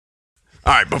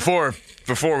All right, before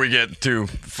we get too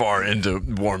far into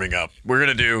warming up, we're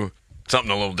going to do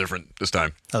something a little different this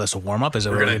time. Oh, that's a warm-up? Is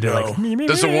it We're going going to to do do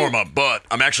this is a warm-up, but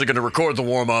I'm actually going to record the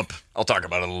warm-up. I'll talk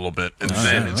about it a little bit, and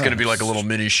then it's going to be like a little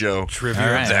mini show Trivia.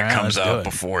 that comes out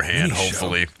beforehand,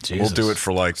 hopefully. We'll do it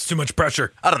for like... It's too much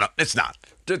pressure. I don't know. It's not.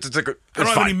 It's I don't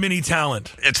have any mini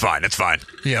talent. It's fine.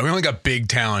 Yeah, we only got big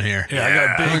talent here. Yeah, I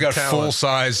got big We got talent.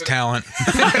 full-size talent.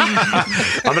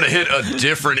 I'm going to hit a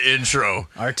different intro.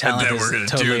 Our talent and then is we're gonna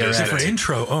totally do this. erratic. For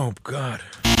intro. Oh, God.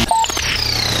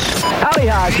 Howdy,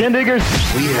 hi, Shindiggers.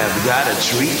 We have got a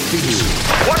treat for you.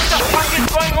 What the fuck is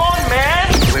going on,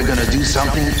 man? We're gonna do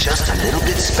something just a little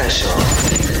bit special.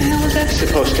 What the hell is that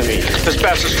supposed to mean? This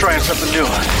bastard's trying something new.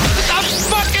 What the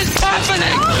fuck is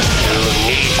happening? You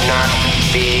need not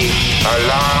be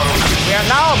alarmed. We are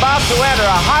now about to enter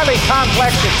a highly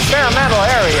complex experimental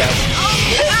area.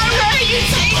 Where are you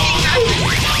taking us?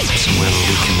 Somewhere where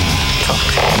we can talk.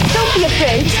 Don't be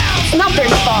afraid. It's not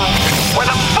very far. Where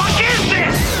the fuck is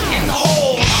this? In the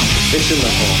hole. It's in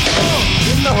the hole.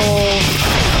 In the hole.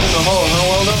 In the hole, huh,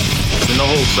 Waldo? In the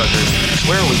hole, sucker.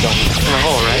 Where are we going? In the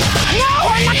hole, right? No,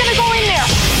 I'm not gonna go in there.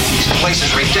 This place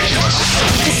is ridiculous.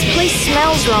 This place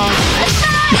smells wrong. It's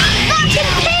not fucking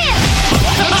pit.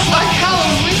 Looks like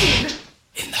Halloween.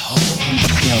 In the hole.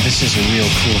 You know, this is a real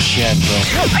cool shed, bro.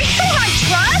 Are you sure I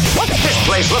trust? This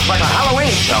place looks like a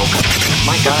Halloween show.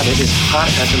 My God, it is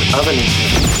hot as an oven in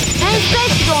here. And his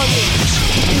bed's on me.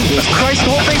 Jesus Christ,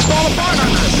 the whole thing's falling apart on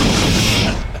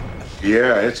us.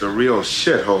 Yeah, it's a real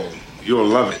shithole. You'll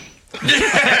love it.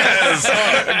 Yes!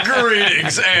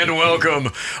 Greetings and welcome,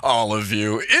 all of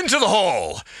you, into the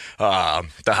hole.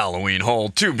 The Halloween hole,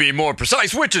 to be more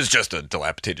precise, which is just a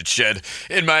dilapidated shed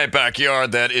in my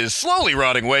backyard that is slowly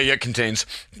rotting away, yet contains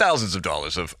thousands of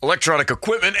dollars of electronic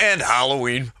equipment and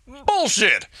Halloween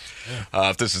bullshit.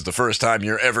 If this is the first time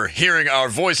you're ever hearing our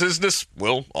voices, this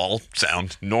will all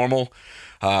sound normal.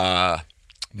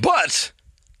 But...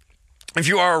 if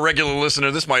you are a regular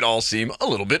listener, this might all seem a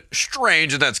little bit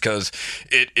strange, and that's because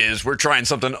we're trying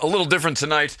something a little different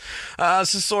tonight.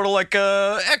 This is sort of like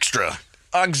a extra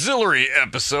auxiliary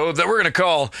episode that we're going to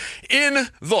call In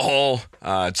the Hole.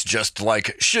 It's just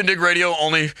like Shindig Radio,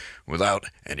 only without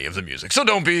any of the music. So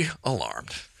don't be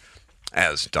alarmed,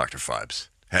 as Dr. Fibes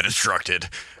had instructed.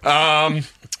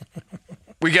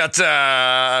 We got...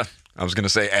 I was going to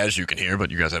say, as you can hear,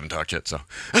 but you guys haven't talked yet, so.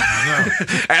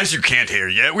 As you can't hear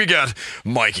yet, we got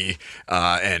Mikey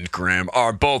and Graham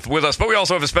are both with us, but we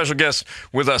also have a special guest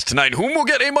with us tonight, whom will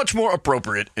get a much more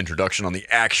appropriate introduction on the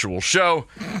actual show.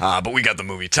 But we got the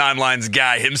movie timelines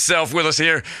guy himself with us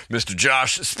here, Mr.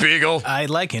 Josh Spiegel. I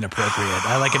like inappropriate.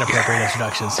 I like inappropriate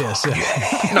introductions, yes.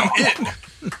 No,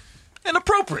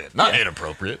 inappropriate, not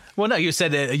inappropriate. Well, no, you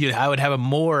said that I would have a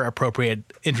more appropriate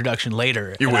introduction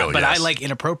later. You will, but yes. I like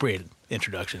inappropriate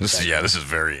introductions. This is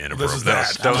very inappropriate.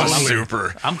 This is That was I'm-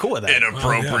 super I'm cool with that.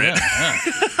 inappropriate.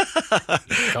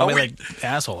 Call me like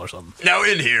asshole or something. Now,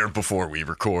 in here, before we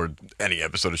record any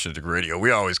episode of Shindig Radio,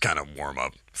 we always kind of warm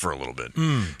up for a little bit.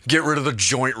 Get rid of the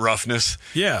joint roughness.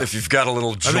 Yeah. If you've got a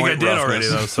little I joint think I did roughness. already,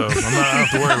 though, so I don't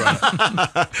have to worry about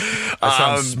it. That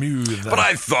sounds smooth. But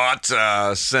I thought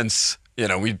since,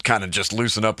 we'd kind of just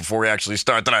loosen up before we actually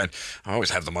start, that I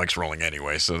always have the mics rolling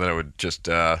anyway, so that I would just,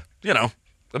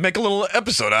 make a little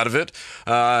episode out of it.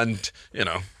 I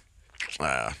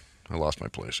lost my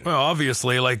place here. Well,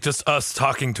 obviously, like, just us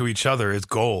talking to each other is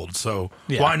gold, so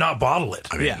why not bottle it?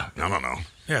 I mean, I don't know.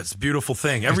 Yeah, it's a beautiful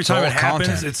thing. Every It's time all it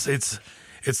happens, content.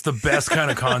 it's the best kind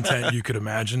of content you could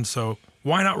imagine, so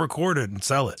why not record it and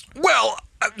sell it? Well,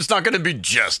 it's not going to be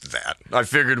just that. I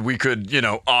figured we could,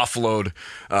 offload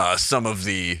some of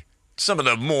the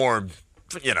more,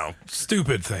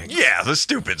 Stupid thing. yeah, the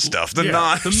stupid stuff, the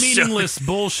the meaningless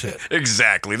bullshit.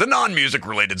 Exactly, the non-music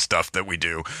related stuff that we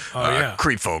do. Oh, yeah.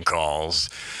 Creep phone calls,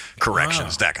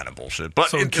 corrections, that kind of bullshit.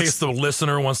 But So in case the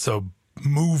listener wants to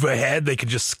move ahead, they could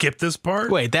just skip this part?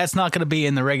 Wait, that's not going to be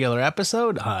in the regular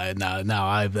episode? No,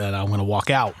 I'm going to walk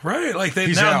out. Right, like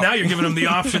He's out. now you're giving them the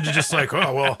option to just like,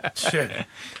 oh, well, shit.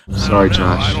 Sorry,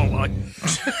 Josh. I don't like...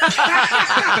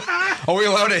 Are we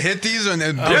allowed to hit these? And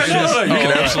then you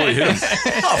can absolutely hit them.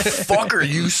 How the fuck are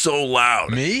you so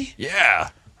loud? Me? Yeah.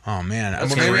 Oh, man.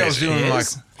 That's Maybe I was crazy. doing like...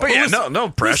 But yeah, no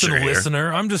pressure Listen, here.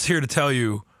 listener, I'm just here to tell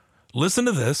you, listen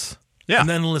to this, and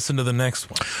then listen to the next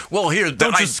one. Well, here,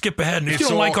 Don't just skip ahead. And if It's you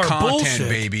don't all like our content, bullshit,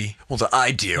 baby. Well, the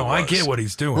idea no, was... I get what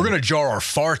he's doing. We're going to jar our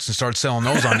farts and start selling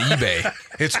those on eBay.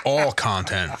 It's all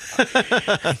content.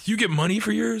 You get money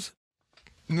for yours?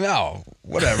 No,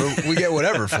 whatever. We get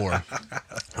whatever for it.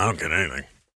 I don't get anything.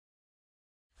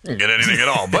 You can get anything at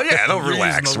all. But yeah, don't You're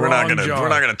relax. using the We're not wrong gonna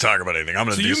jar. talk about anything. I'm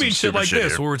gonna So do you some mean shit stupid like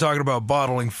this, here. where we're talking about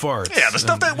bottling farts? Yeah, the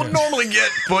stuff that would normally get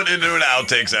put into an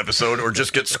outtakes episode or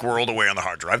just get squirreled away on the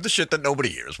hard drive. The shit that nobody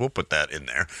hears. We'll put that in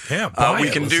there. Yeah, buy we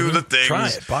it, can do listener. the things Try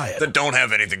it, buy it. that don't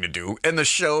have anything to do. And the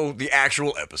show, the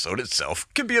actual episode itself,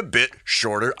 can be a bit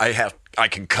shorter. I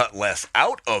can cut less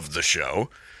out of the show.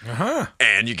 Uh-huh.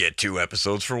 And you get 2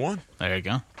 episodes for one. There you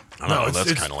go. I don't know.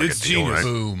 That's kind of like a deal, genius. right?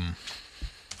 Boom.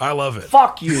 I love it.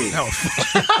 Fuck you. No,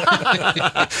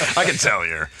 I can tell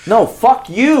you. No, fuck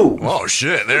you. Oh,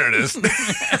 shit. There it is.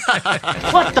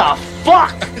 What the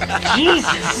fuck?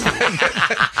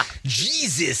 Jesus.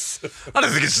 Jesus. I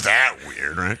don't think it's that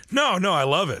weird, right? no, I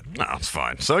love it. No, it's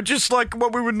fine. So just like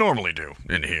what we would normally do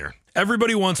in here.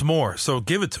 Everybody wants more, so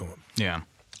give it to him. Yeah.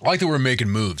 I like that we're making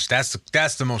moves. That's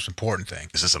the most important thing.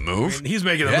 Is this a move? He's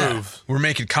making a move. We're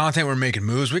making content. We're making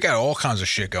moves. We got all kinds of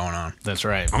shit going on. That's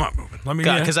right. I'm not moving. I mean,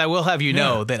 Because I will have you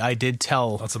know that I did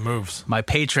tell lots of moves. my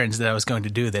patrons that I was going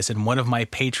to do this, and one of my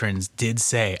patrons did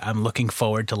say, I'm looking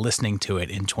forward to listening to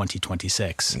it in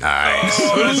 2026. Nice.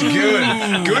 Oh, that's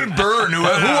good. Good burn. Who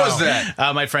was that?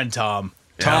 My friend Tom.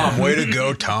 Tom. Way to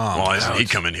go, Tom. Why doesn't he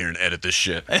come in here and edit this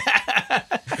shit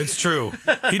It's true.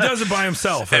 He does it by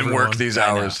himself. and everyone. work these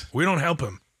hours? We don't help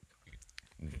him.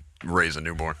 Raise a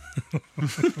newborn.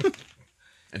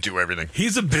 And do everything.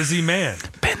 He's a busy man.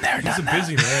 Been there, He's done a that.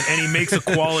 busy man, and he makes a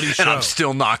quality show. And I'm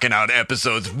still knocking out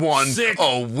episodes 1 Sick.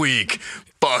 a week.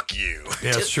 Fuck you.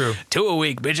 Yeah, it's true. 2 a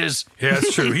week, bitches. Yeah,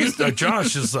 it's true. He's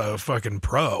Josh is a fucking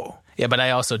pro. Yeah, but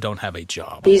I also don't have a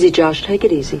job. Easy, Josh. Take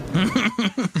it easy.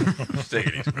 Take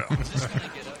it easy, pal.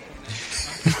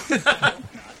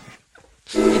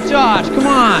 Josh, come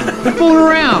on. Quit fooling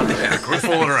around. Yeah, quit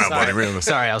fooling around, buddy.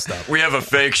 Sorry, I'll stop. We have a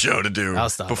fake show to do I'll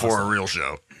stop, before I'll stop. a real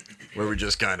show. Where we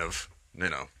just kind of,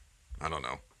 I don't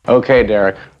know. Okay,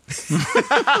 Derek.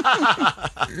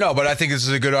 No, but I think this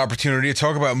is a good opportunity to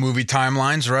talk about movie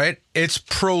timelines, right? It's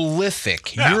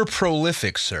prolific. Yeah. You're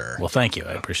prolific, sir. Well, thank you.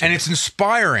 I appreciate And it. it's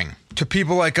inspiring to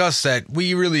people like us that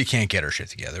we really can't get our shit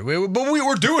together. But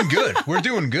we're doing good. We're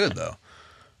doing good, though.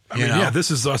 I mean, yeah,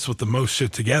 this is us with the most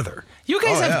shit together. You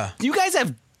guys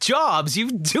have jobs. You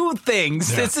do things.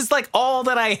 Yeah. This is like all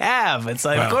that I have. It's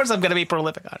like, Wow. of course I'm going to be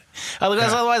prolific on it.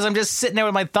 Otherwise, I'm just sitting there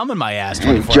with my thumb in my ass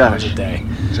Hey, 24 hours Josh. a day.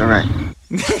 It's all right.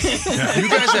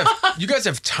 You guys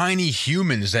have tiny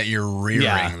humans that you're rearing,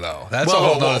 Yeah. though. That's Whoa, a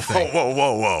whole whoa, other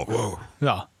whoa, thing. whoa.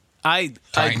 No, I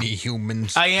Tiny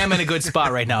humans. I am in a good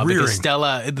spot right now Rearing. because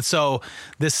Stella. So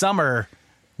this summer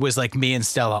was like me and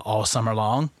Stella all summer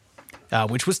long,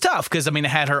 which was tough because I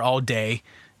had her all day,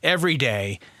 every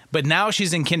day. But now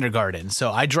she's in kindergarten,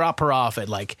 so I drop her off at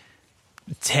like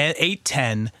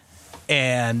 8:10,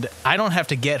 and I don't have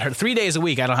to get her 3 days a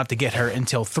week. I don't have to get her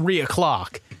until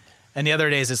 3:00, and the other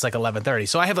days it's like 11:30.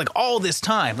 So I have like all this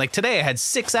time. Like today, I had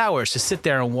 6 hours to sit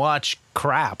there and watch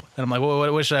crap, and I'm like,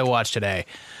 well, what should I watch today?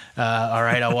 All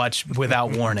right, I'll watch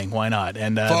Without Warning. Why not?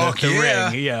 And Fuck the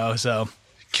yeah. Ring, so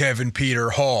Kevin Peter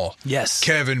Hall. yes,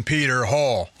 Kevin Peter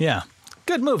Hall. yeah,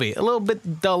 good movie. A little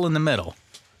bit dull in the middle.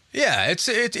 Yeah,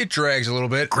 it drags a little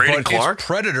bit. Graydon but Clark? It's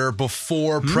Predator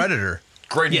before Predator.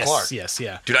 Graydon Yes, Clark. yes,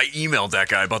 yeah. Dude, I emailed that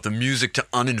guy about the music to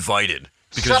Uninvited.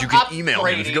 Because you can email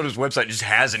him. If you go to his website, it just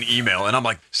has an email. And I'm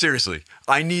like, seriously,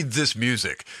 I need this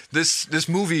music. This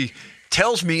movie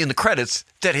tells me in the credits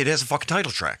that it has a fucking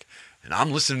title track. And I'm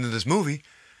listening to this movie.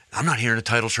 I'm not hearing a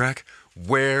title track.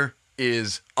 Where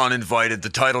is Uninvited, the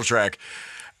title track?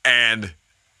 And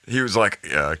he was like,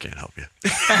 yeah, I can't help you.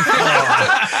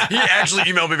 He actually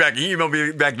emailed me back. He emailed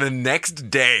me back the next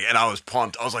day, and I was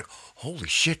pumped. I was like, holy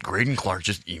shit, Graydon Clark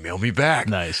just emailed me back.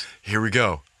 Nice. Here we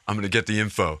go. I'm going to get the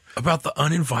info. About the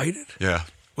uninvited Yeah.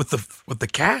 with the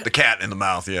cat The cat in the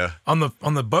mouth, yeah. on the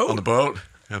boat. On the boat?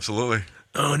 Absolutely.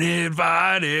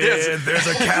 Uninvited. Yes. There's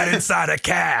a cat inside a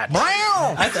cat. I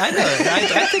know.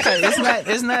 I think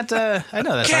isn't that I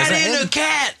know that. Cat song. in a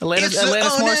cat. Alanis It's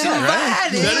Morissette, right?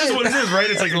 That is what it is, right?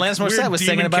 It's like Alanis a Morissette weird was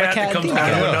singing demon about a cat that cat comes demon out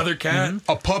cat. of another cat.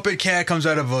 A puppet cat comes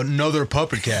out of another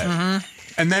puppet cat.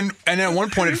 And then at one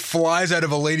point it flies out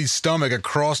of a lady's stomach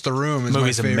across the room. Is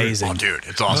Movie's my favorite. amazing. Oh, dude,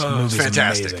 it's awesome. It's movie's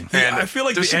fantastic. amazing. Yeah, I feel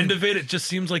like the there's end some- of it just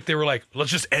seems like they were like, let's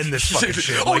just end this fucking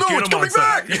shit. Oh, Like, no, get it's them on coming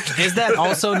set. back. Is that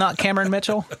also not Cameron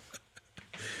Mitchell?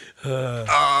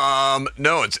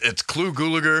 No, it's Clu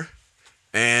Gulager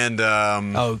and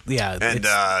Oh yeah,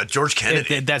 and George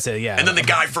Kennedy. that's it. Yeah, And then the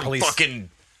guy from Police. fucking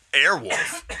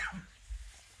Airwolf.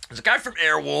 There's a guy from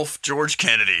Airwolf, George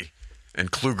Kennedy,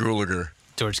 and Clu Gulager.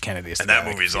 George Kennedy. Is And the that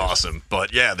guy. movie's awesome.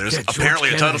 But yeah, there's Yeah, George apparently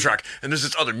a title Kennedy. track, and there's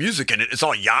this other music in it. It's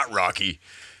all yacht rocky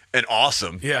and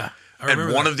awesome. Yeah.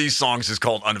 And one of these songs is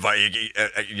called Uninvited.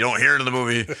 You don't hear it in the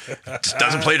movie. It just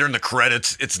doesn't play during the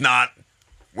credits. It's not.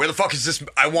 Where the fuck is this?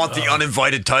 I want the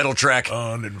uninvited title track.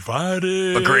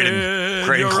 Uninvited. But Graydon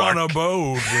You're Clark. on a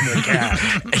boat with a cat.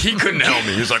 He couldn't help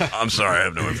me. He was like, I'm sorry, I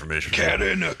have no information. Cat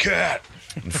in a cat.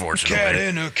 Unfortunately. Cat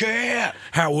in a cat.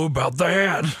 How about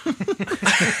that?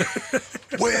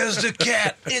 Where's the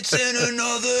cat? It's in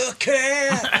another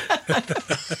cat.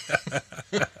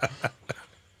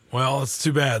 Well, it's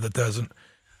too bad that doesn't.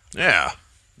 Yeah.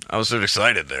 I was so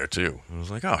excited there, too. I was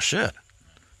like, oh, shit.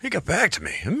 He got back to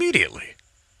me immediately.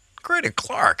 Graydon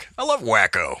Clark. I love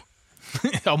Wacko.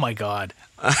 Oh, my God.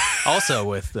 Also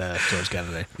with George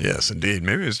Kennedy. Yes, indeed.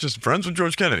 Maybe it's just friends with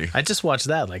George Kennedy. I just watched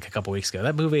that like a couple weeks ago.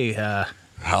 That movie,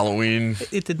 Halloween.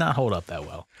 it did not hold up that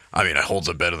well. I mean, it holds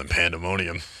up better than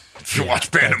Pandemonium. If you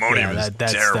watch Pandemonium,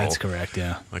 it's terrible. That's correct,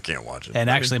 yeah. I can't watch it. And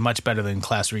actually much better than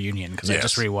Class Reunion, because I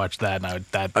just rewatched that, and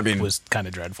that was kind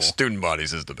of dreadful. Student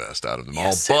Bodies is the best out of them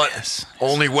Yes, all, it but is.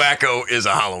 only Wacko is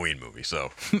a Halloween movie, so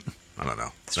I don't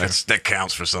know. That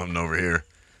counts for something over here.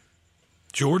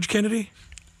 George Kennedy?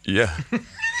 Yeah.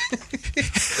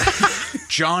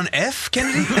 John F.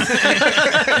 Kennedy?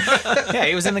 Yeah,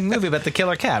 he was in the movie about the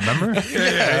killer cat, remember?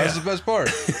 Yeah, that's the best part.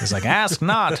 He's like, ask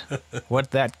not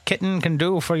what that kitten can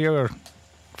do for your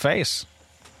face.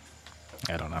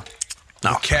 I don't know.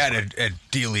 No, cat at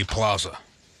Dealey Plaza.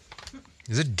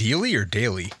 Is it Dealey or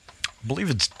Daly? I believe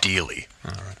it's Dealey.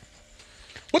 All right.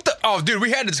 What the? Oh, dude, we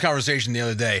had this conversation the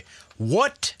other day.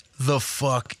 What the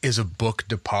fuck is a book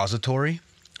depository?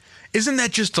 Isn't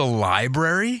that just a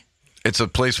library? It's a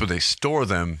place where they store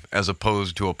them as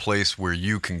opposed to a place where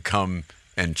you can come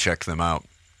and check them out.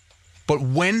 But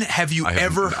when have you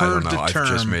ever heard the term I've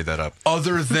just made that up.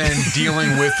 other than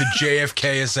dealing with the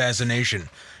JFK assassination?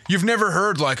 You've never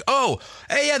heard like, oh,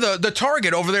 hey, yeah, the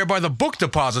Target over there by the book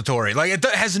depository. Like, it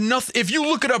has nothing. If you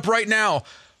look it up right now,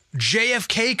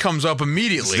 JFK comes up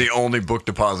immediately. It's the only book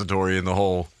depository in the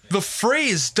whole... The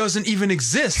phrase doesn't even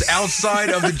exist outside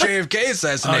of the JFK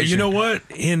assassination. You know what?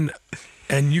 And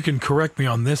you can correct me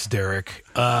on this, Derek.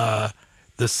 The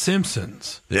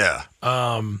Simpsons. Yeah.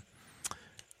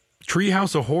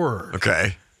 Treehouse of Horror.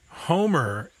 Okay.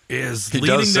 Homer is He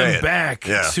leading does say them it. back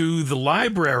Yeah. to the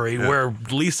library where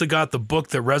Lisa got the book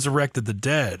that resurrected the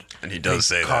dead. And he does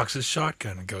say that. Cocks his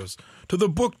shotgun and goes to the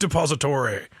book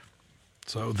depository.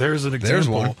 So there's an There's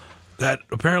example one. that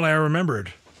apparently I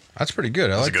remembered. That's pretty good.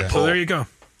 I like good that. pull. So there you go.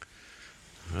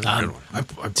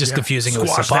 Just confusing it with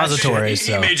Squash that suppositories.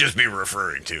 He So. may just be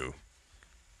referring to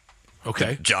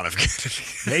Okay. John F. Kennedy.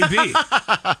 Maybe.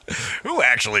 Who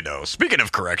actually knows? Speaking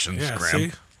of corrections, Yeah,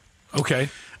 Graham. see? Okay.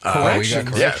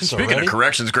 Corrections. Yeah, speaking of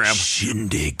corrections, Graham.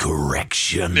 Shindig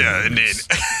correction. Yeah, indeed.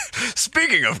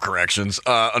 Speaking of corrections,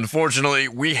 unfortunately,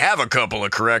 we have a couple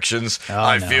of corrections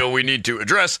I feel we need to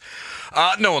address.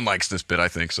 No one likes this bit, I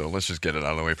think, so let's just get it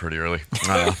out of the way pretty early.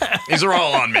 These are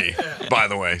all on me, by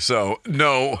the way, so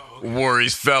no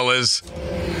worries, fellas.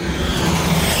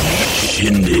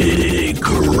 Shindig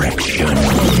correction.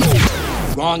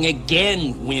 Wrong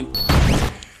again, wimp.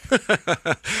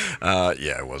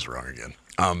 Yeah, I was wrong again.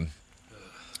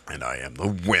 And I am the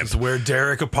wimp. It's where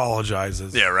Derek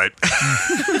apologizes. Yeah, right.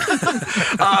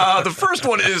 The first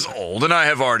one is old, and I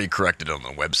have already corrected it on the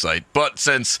website. But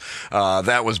since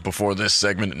that was before this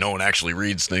segment and no one actually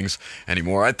reads things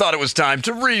anymore, I thought it was time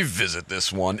to revisit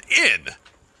this one in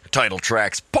Title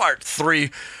Tracks Part 3.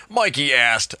 Mikey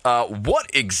asked, what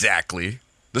exactly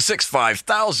the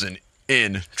 65000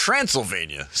 in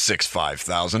Transylvania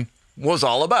 65000 was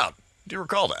all about? Do you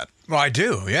recall that? Well, I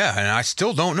do, yeah, and I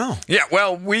still don't know. Yeah,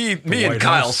 well, me and White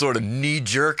Kyle House. sort of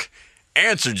knee-jerk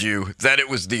answered you that it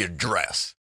was the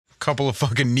address. Couple of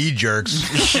fucking knee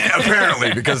jerks. Yeah,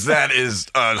 apparently, because that is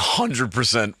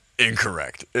 100%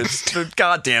 incorrect. It's the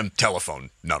goddamn telephone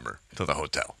number to the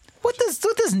hotel. What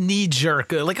does knee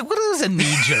jerk like? What is a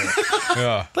knee jerk?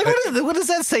 Yeah. Like what does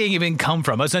that saying even come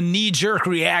from? It's a knee jerk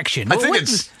reaction. I think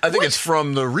it's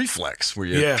from the reflex where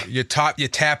You tap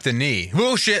the knee.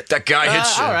 Bullshit. that guy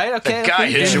hits you. all right, okay, That guy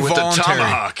okay. hits you with the Involuntary.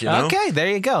 tomahawk. You know? Okay,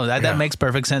 there you go. That makes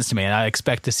perfect sense to me, and I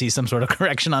expect to see some sort of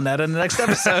correction on that in the next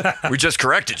episode. We just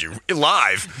corrected you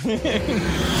live.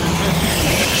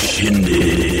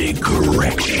 Shindig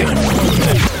correction.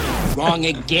 Wrong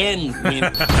again,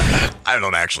 wimp. I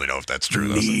don't actually know if that's true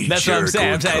though. That's what I'm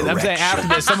saying. I'm saying after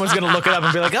this, someone's going to look it up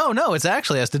and be like, "Oh no, it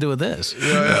actually has to do with this."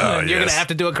 And you're going to have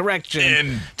to do a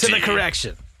correction to the Indeed.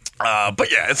 correction.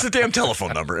 But yeah, it's the damn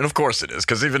telephone number, and of course it is,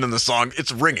 because even in the song,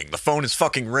 it's ringing. The phone is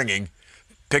fucking ringing.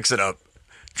 Picks it up,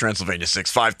 Transylvania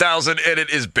 65000, and it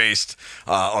is based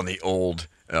on the old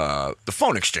the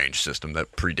phone exchange system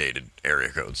that predated area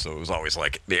codes. So it was always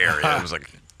like the area. It was like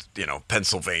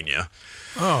Pennsylvania.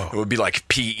 Oh. It would be like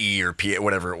PE or PA,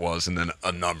 whatever it was, and then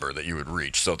a number that you would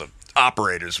reach. So the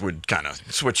operators would kind of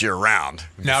switch you around.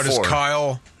 Now, does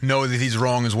Kyle know that he's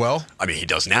wrong as well? I mean, he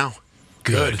does now.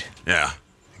 Good. Yeah.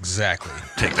 Exactly.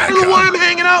 Take that, I don't know Kyle. why I'm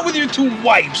hanging out with you two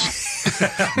wipes.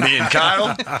 Me and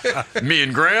Kyle? Me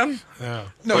and Graham? Yeah.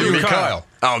 No, you and Kyle.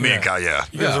 Oh, me and Kyle, yeah.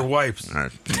 You guys are wipes. All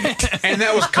right. And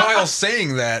that was Kyle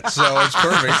saying that, so it's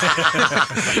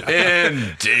perfect.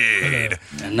 Indeed.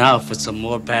 And now for some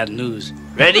more bad news.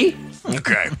 Ready?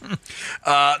 Okay.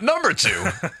 Number 2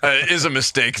 is a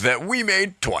mistake that we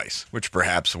made twice, which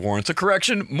perhaps warrants a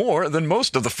correction more than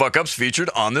most of the fuck-ups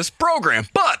featured on this program.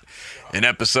 But in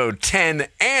episode 10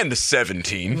 and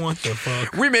 17, What the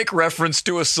fuck? we make reference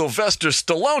to a Sylvester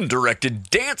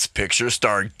Stallone-directed dance picture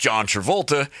starring John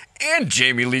Travolta and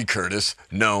Jamie Lee Curtis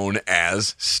known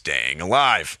as Staying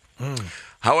Alive.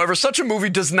 However, such a movie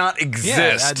does not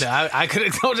exist. Yeah, I could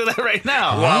have told you that right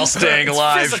now. While Staying It's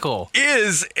Alive physical.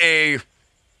 is a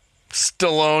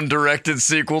Stallone-directed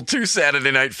sequel to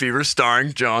Saturday Night Fever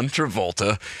starring John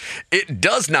Travolta, it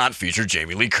does not feature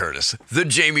Jamie Lee Curtis. The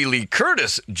Jamie Lee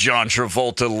Curtis John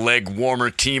Travolta leg warmer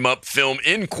team-up film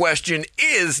in question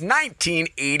is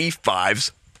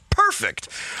 1985's Perfect,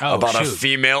 about a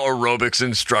female aerobics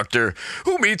instructor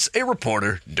who meets a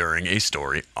reporter during a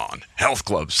story on Health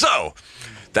Club. So,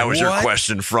 that was your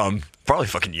question from probably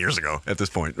fucking years ago at this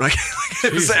point. Like,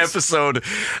 it was an episode.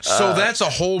 So that's a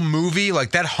whole movie?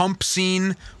 Like, that hump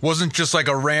scene wasn't just like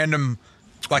a random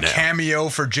cameo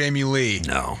for Jamie Lee?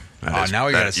 No. Now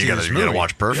we gotta see this movie. You gotta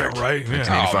watch Perfect. Yeah, right. Yeah.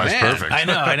 1985 is man. Perfect. I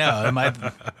know.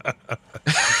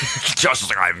 Josh is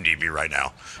like, I have DB right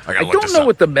now. I gotta I look don't this know up.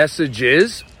 what the message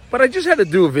is, but I just had to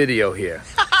do a video here.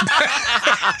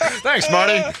 Thanks,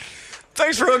 Marty.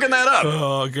 Thanks for hooking that up.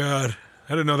 Oh, God.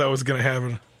 I didn't know that was going to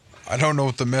happen. I don't know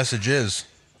what the message is.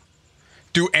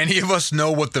 Do any of us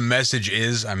know what the message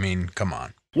is? I mean, come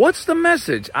on. What's the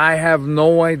message? I have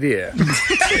no idea.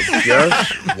 I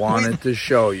just wanted to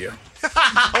show you.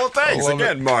 Well, thanks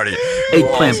again, Marty.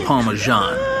 Eggplant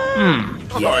parmesan.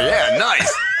 Oh, yeah,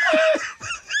 nice.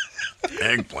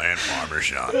 Eggplant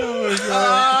parmesan.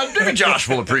 Maybe Josh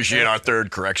will appreciate our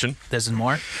third correction. There's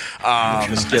more.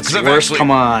 This gets 'cause I've worse. actually-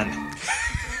 Come on.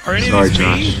 Are any Sorry, of these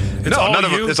me? Josh. It's No, all none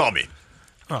of you? it. It's all me.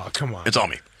 Oh, come on. It's all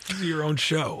me. This is your own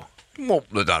show. Well,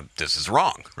 this is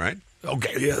wrong, right?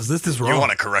 Okay, yes, this is wrong.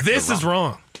 wanna correct This the is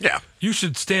wrong. Yeah. You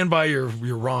should stand by your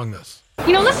wrongness.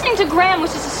 You know, listening to Graham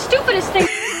was just the stupidest thing.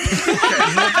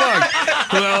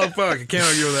 Well, fuck. I can't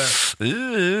argue with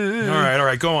that. All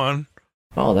right, go on.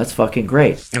 Oh, that's fucking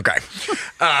great. Okay.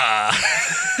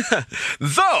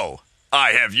 Though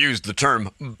I have used the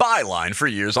term byline for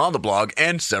years on the blog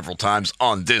and several times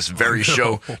on this very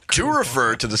show to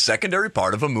refer to the secondary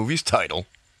part of a movie's title.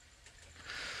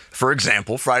 For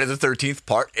example, Friday the 13th,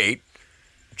 Part 8,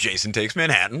 Jason Takes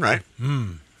Manhattan, right?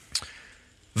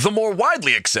 The more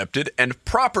widely accepted and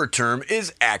proper term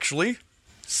is actually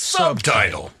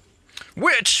subtitle,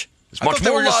 which is much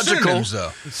more logical.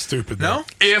 Though. It's stupid. No?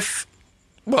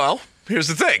 Well, here's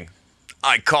the thing.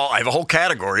 I have a whole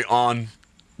category on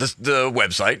the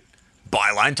website,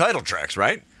 byline title tracks,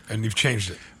 right? And you've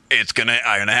changed it. I'm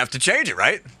gonna have to change it,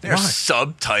 right? They're Why?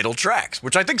 subtitle tracks,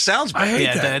 which I think sounds better. I hate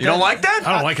Yeah, that. You don't like that?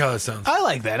 I don't like how that sounds. I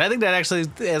like that. I think that actually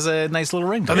has a nice little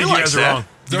ring to I it. think He you likes guys are that. wrong.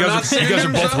 You They're guys not are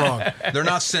synonyms, both though? wrong. They're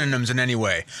not synonyms in any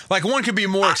way. Like, one could be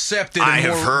more accepted and I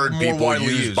have more, heard more people widely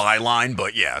use used. byline,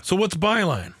 but yeah, So what's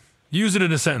byline? Use it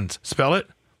in a sentence. Spell it.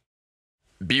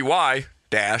 BY-LINE.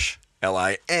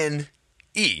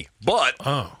 But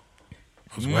Oh.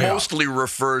 I was way off. mostly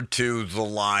referred to the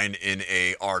line in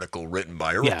a article written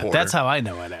by a Yeah, reporter. that's how I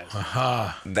know it as.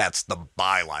 That's the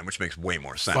byline, which makes way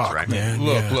more sense, Fuck, right? man.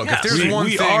 Look, yeah. look. If there's We, one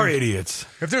we thing, are idiots.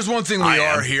 if there's one thing I we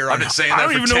am. are here I've on, been saying I that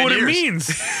don't for even 10 know what years. it means.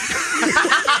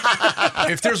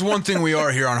 if there's one thing we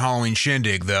are here on Halloween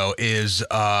Shindig, though, is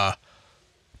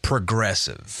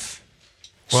progressive.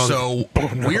 Well, So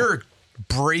we're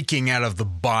breaking out of the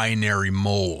binary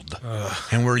mold,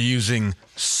 and we're using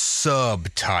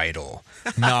subtitle,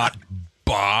 not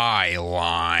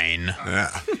byline.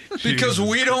 Yeah. Because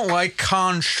we don't like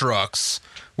constructs.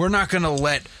 We're not going to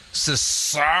let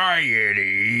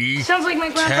society Sounds like my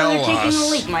grandfather Tell taking us.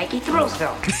 a leak, Mikey. Throw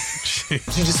some.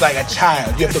 You're just like a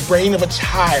child. You have the brain of a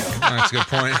child. That's a good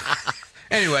point.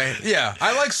 Anyway, yeah,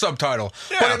 I like subtitle,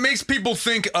 but it makes people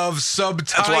think of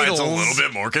subtitles. That's why it's a little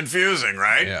bit more confusing,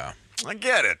 right? Yeah. I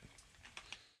get it.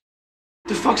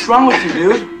 The fuck's wrong with you,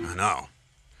 dude? I know.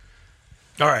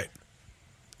 All right.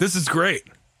 This is great.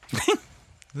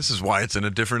 This is why it's in a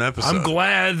different episode. I'm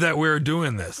glad that we're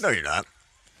doing this. No, you're not.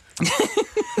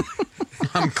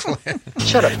 I'm glad.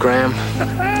 Shut up, Graham.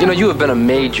 You know, you have been a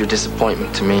major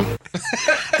disappointment to me.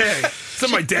 Hey, is that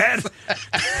my dad?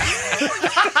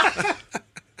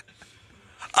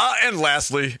 And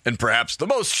lastly, and perhaps the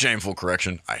most shameful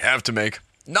correction I have to make,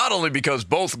 not only because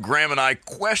both Graham and I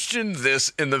questioned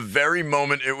this in the very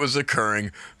moment it was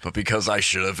occurring, but because I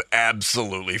should have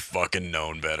absolutely fucking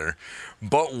known better.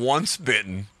 But Once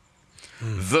Bitten,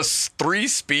 the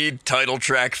 3-speed title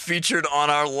track featured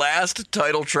on our last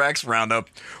Title Tracks Roundup,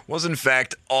 was in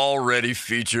fact already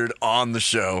featured on the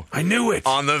show. I knew it.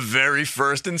 On the very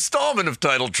first installment of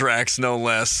Title Tracks, no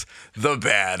less, The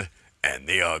Bad and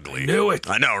the Ugly. Knew it.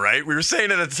 I know, right? We were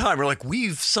saying it at the time. We're like,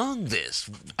 we've sung this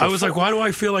before. I was like, why do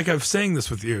I feel like I've sang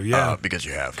this with you? Yeah. Because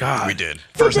you have. God. We did.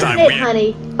 First time we...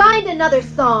 honey. Find another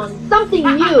song. Something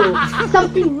new.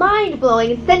 Something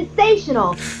mind-blowing and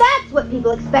sensational. That's what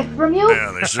people expect from you.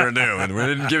 Yeah, they sure do. And we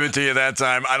didn't give it to you that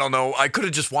time. I don't know. I could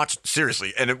have just watched,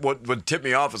 seriously. And what tipped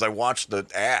me off is I watched the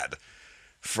ad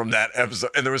from that episode,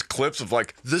 and there was clips of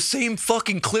like the same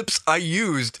fucking clips I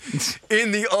used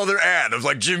in the other ad of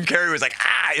like Jim Carrey was like,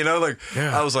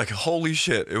 I was like, holy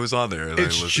shit, it was on there. And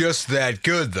It's just that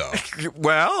good, though.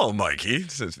 Well, Mikey,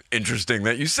 it's interesting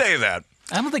that you say that.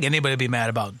 I don't think anybody would be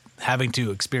mad about having to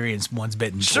experience Once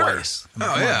Bitten twice.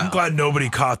 I'm glad nobody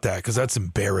caught that because that's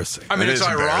embarrassing. I mean, it's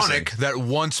ironic that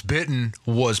Once Bitten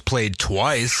was played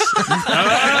twice.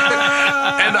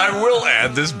 And I will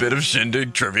add this bit of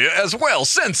Shindig trivia as well,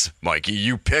 since, Mikey,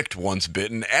 you picked Once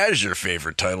Bitten as your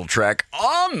favorite title track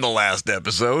on the last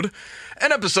episode,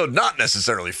 an episode not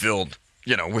necessarily filled,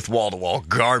 with wall-to-wall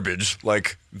garbage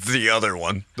like the other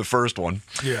one, the first one.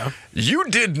 Yeah. You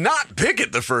did not pick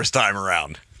it the first time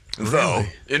around. Really? Though,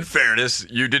 in fairness,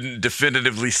 you didn't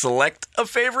definitively select a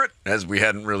favorite, as we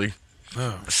hadn't really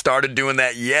started doing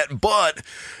that yet, but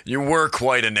you were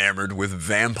quite enamored with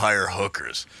vampire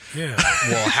hookers. Yeah.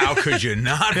 Well, how could you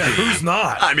not be? Who's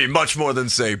not? I mean, much more than,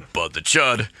 say, Bud the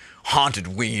Chud, Haunted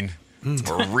Ween,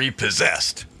 or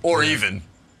Repossessed, or even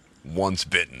Once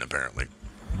Bitten, apparently.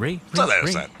 I thought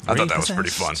that was pretty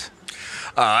fun.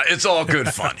 It's all good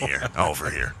fun here, over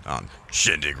here on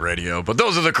Shindig Radio. But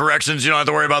those are the corrections. You don't have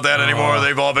to worry about that anymore.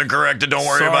 They've all been corrected. Don't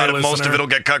worry about it. Most of it will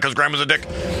get cut because Grandma's a dick.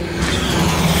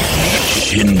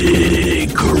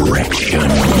 Shindig correction.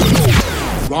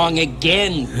 Wrong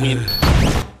again, wimp.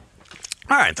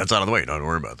 All right, that's out of the way. You don't have to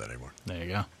worry about that anymore. There you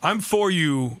go. I'm for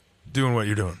you doing what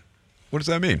you're doing. What does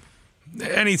that mean?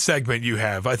 Any segment you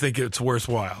have, I think it's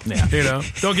worthwhile. Yeah.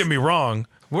 Don't get me wrong.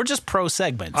 We're just pro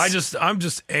segments. I'm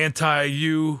just anti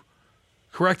you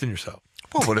correcting yourself.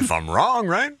 Well, what if I'm wrong,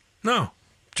 right? No.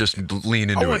 Just lean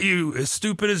into I it. want you as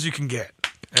stupid as you can get,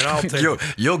 and I'll take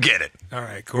it. You'll get it. All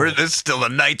right, cool. It's still the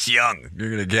night's young. You're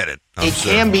gonna get it. It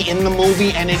can be in the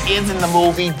movie, and it is in the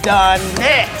movie. Done.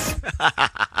 Next.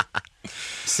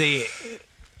 See,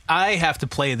 I have to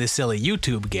play this silly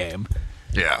YouTube game.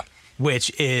 Yeah.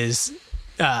 Which is,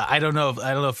 I don't know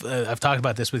if I've talked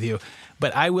about this with you,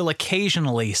 but I will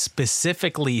occasionally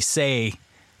specifically say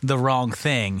the wrong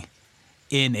thing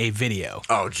in a video.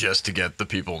 Oh, just to get the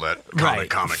people that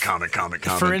comment.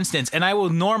 For instance, and I will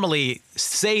normally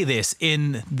say this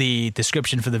in the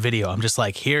description for the video. I'm just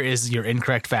like, here is your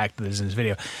incorrect fact that is in this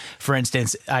video. For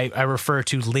instance, I refer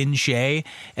to Lynn Shay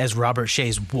as Robert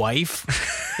Shay's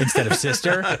wife instead of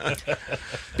sister.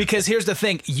 Because here's the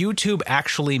thing, YouTube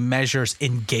actually measures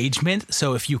engagement.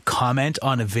 So if you comment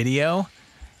on a video,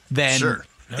 then sure.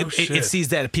 It sees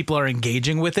that people are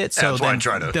engaging with it, so that's why I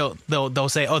try to... they'll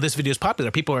say, "Oh, this video is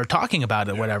popular. People are talking about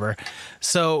it, whatever."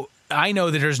 So I know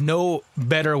that there's no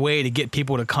better way to get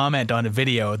people to comment on a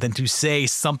video than to say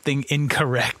something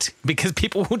incorrect, because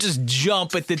people will just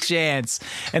jump at the chance.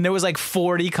 And there was like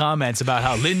 40 comments about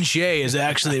how Lynn Shay is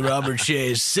actually Robert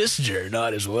Shay's sister,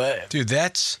 not his wife. Dude,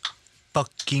 that's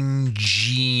fucking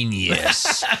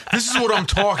genius. This is what I'm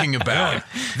talking about.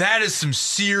 That is some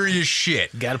serious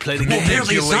shit. Gotta play the game. Well,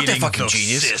 apparently it's not that fucking the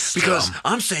genius system. because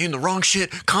I'm saying the wrong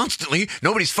shit constantly.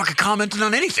 Nobody's fucking commenting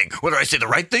on anything. Whether I say the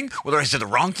right thing, whether I say the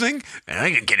wrong thing, and I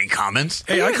didn't get any comments.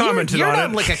 Hey, I commented you're on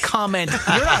not it. Like a comment.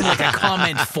 You're not like a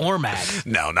comment format.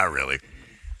 No, not really.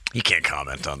 You can't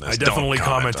comment on this. I definitely Don't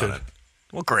comment commented. on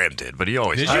it. Well, Graham did, but he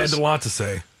always I had a lot to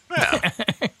say. Yeah.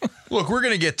 Look, we're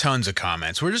going to get tons of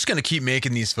comments. We're just going to keep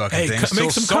making these fucking Hey, things make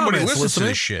till some somebody comments, listens to listener.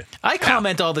 this shit. I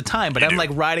comment all the time, but I'm like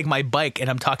riding my bike and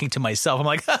I'm talking to myself. I'm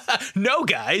like, no,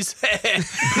 guys.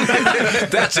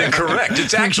 That's incorrect.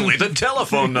 It's actually the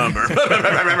telephone number.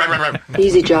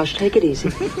 Easy, Josh. Take it easy.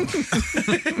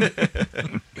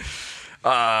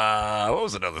 What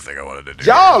was another thing I wanted to do?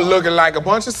 Y'all looking like a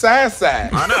bunch of sad.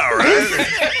 I know, right?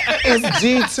 It's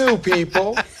G2,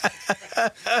 people.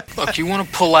 Look, you want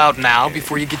to pull out now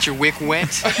before you get your wick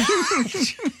wet?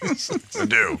 I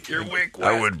do. Your wick wet.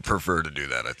 I would prefer to do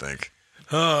that, I think.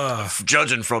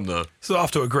 Judging from the... It's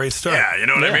off to a great start. Yeah, you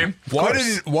know what I mean?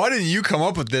 Why didn't you come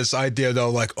up with this idea, though?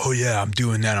 Like, oh, yeah, I'm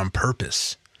doing that on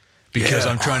purpose. Because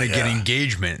I'm trying to get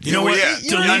engagement. You know what? Yeah.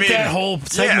 Delete that whole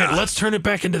segment. Let's turn it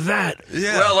back into that.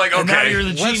 Yeah. Well, like, okay. And now you're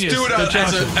the genius. Let's do it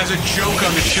as a joke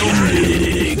on the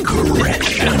children.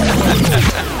 Correction.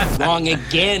 Wrong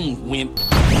again, wimp.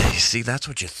 You see, that's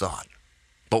what you thought.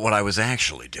 But what I was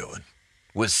actually doing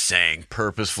was saying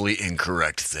purposefully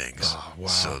incorrect things.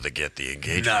 So to get the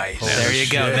engagement. Nice. There you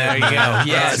go. There you go.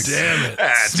 Yes. Damn it.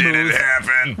 That didn't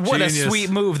happen. What Genius. a sweet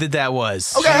move that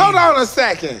was. Okay, hold on a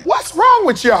second. What's wrong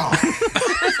with y'all?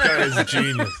 This guy is a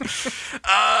genius.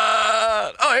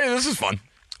 Hey, this is fun.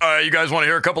 You guys want to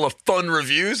hear a couple of fun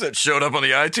reviews that showed up on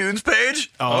the iTunes page?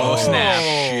 Oh, snap.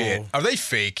 Shit. Are they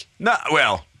fake? Nah,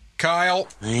 well, Kyle?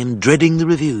 I am dreading the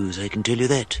reviews, I can tell you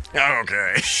that.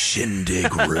 okay.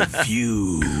 Shindig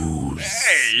Reviews.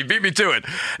 Hey, you beat me to it.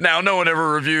 Now, no one ever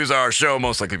reviews our show,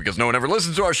 most likely because no one ever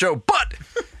listens to our show, but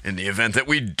in the event that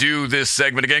we do this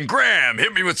segment again, Graham,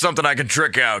 hit me with something I can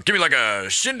trick out. Give me like a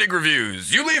Shindig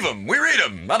Reviews. You leave them, we read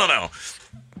them. I don't know.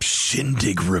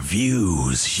 Shindig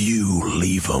Reviews. You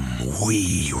leave them,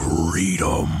 we read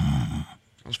them.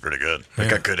 That was pretty good. I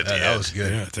got good at the end. That was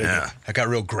good. Yeah. I got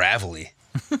real gravelly.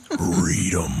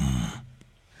 Read them.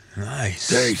 Nice.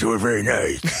 Thanks, we're very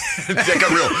nice.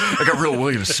 I got real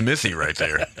William Smithy right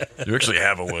there. You actually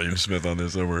have a William Smith on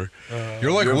this somewhere.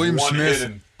 You're like William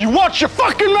Smith. You watch your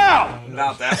fucking mouth!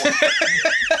 Not that one.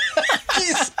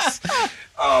 Jesus.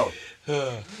 Oh.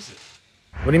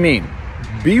 What do you mean?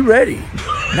 Be ready.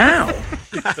 Now.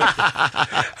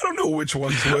 I don't know which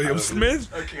one's William Smith.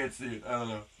 I can't see it. I don't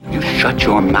know. You shut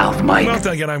your mouth, Mike. Well,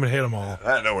 again, I'm going to hit them all.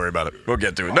 Don't worry about it. We'll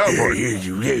get to it. No, boy.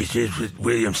 Here's with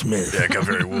William Smith. Yeah, I got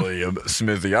very William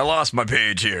Smithy. I lost my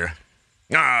page here.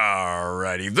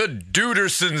 Alrighty. The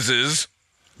Dudersonses.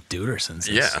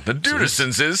 Dudersonses? Yeah, the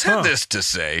Dudersonses had this to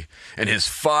say in his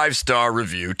 5-star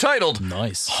review titled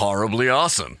Nice. Horribly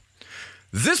Awesome.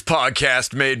 This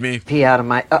podcast made me... Pee out of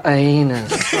my anus.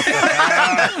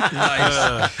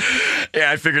 Nice.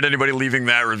 Yeah, I figured anybody leaving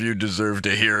that review deserved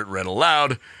to hear it read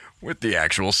aloud with the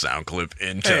actual sound clip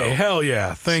in tow. Hey, hell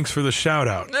yeah. Thanks for the shout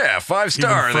out. Yeah,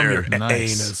 5-star there.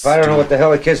 Nice. I don't know what the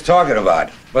hell the kid's talking about.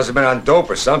 Must have been on dope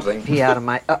or something. Pee out of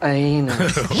my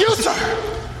anus. You, sir,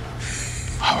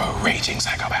 are a raging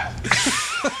psychopath.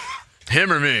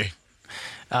 Him or me?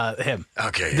 Him.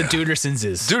 Okay, The yeah.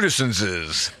 Dudersonses.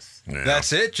 Dudersonses. Yeah.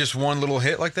 That's it? Just one little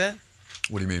hit like that?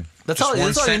 What do you mean? That's all you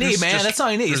need, man. That's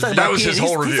all you need. He's talking that about was his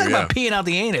whole review, He's talking about peeing out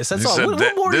the anus. That's He all. said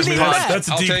What more do you this need than that? That's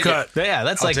a deep cut. Yeah,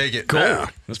 that's I'll like take it. gold. Yeah,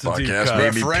 this It's a deep podcast cut.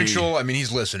 made me Referential, I mean,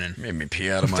 he's listening. Made me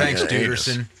pee out of my Thanks, anus.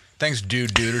 Duderson. Thanks,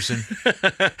 Dude Duderson.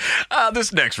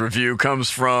 This next review comes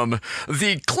from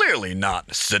the clearly not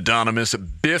pseudonymous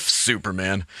Biff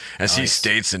Superman, as he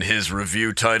states in his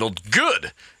review titled,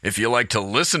 Good, if you like to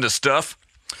listen to stuff.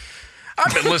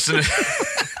 I've been listening...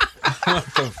 What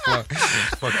the fuck? This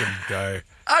fucking guy.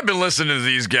 I've been listening to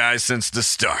these guys since the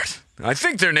start. I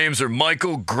think their names are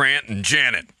Michael, Grant, and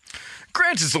Janet.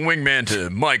 Grant is the wingman to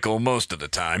Michael most of the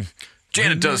time.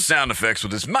 Janet does sound effects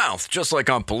with his mouth, just like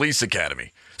on Police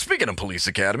Academy. Speaking of Police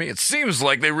Academy, it seems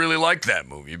like they really like that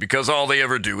movie because all they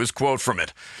ever do is quote from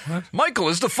it. What? Michael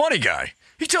is the funny guy.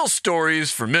 He tells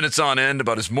stories for minutes on end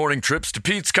about his morning trips to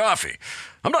Pete's Coffee.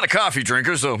 I'm not a coffee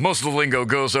drinker, so most of the lingo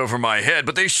goes over my head,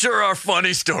 but they sure are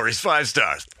funny stories. 5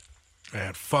 stars.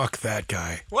 Man, fuck that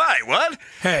guy. Why? What?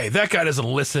 Hey, that guy doesn't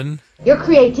listen. Your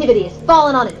creativity is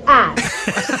falling on its ass.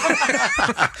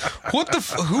 What the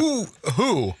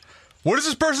who? What is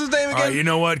this person's name again? You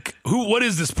know what? What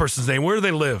is this person's name? Where do they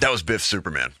live? That was Biff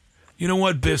Superman. You know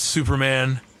what, Biff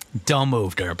Superman? Don't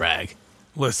move, dirtbag.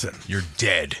 Listen. You're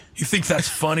dead. You think that's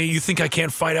funny? You think I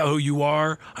can't find out who you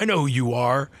are? I know who you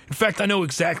are. In fact, I know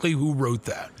exactly who wrote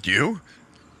that. You?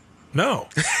 No.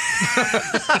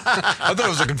 I thought it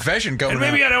was a confession going And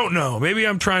maybe I don't know. Maybe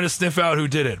I'm trying to sniff out who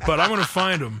did it, but I'm going to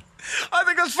find him. I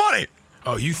think that's funny.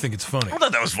 Oh, you think it's funny? I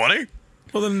thought that was funny.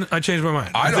 Well, then I changed my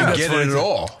mind. I don't get it at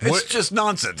all. It's just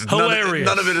nonsense. Hilarious.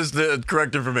 None of it is the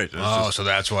correct information. It's So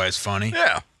that's why it's funny?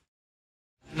 Yeah.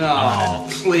 No,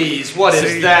 please, what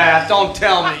is that? Don't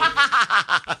tell me.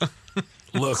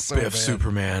 Look, Biff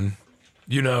Superman,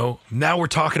 you know, now we're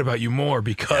talking about you more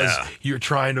because you're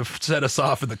trying to set us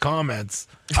off in the comments.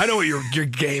 I know what your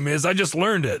game is. I just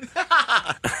learned it.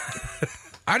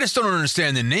 I just don't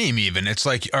understand the name even. It's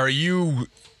like, are you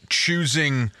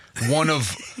choosing one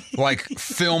of, like,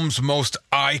 film's most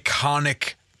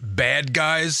iconic bad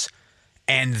guys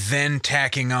and then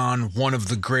tacking on one of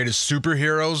the greatest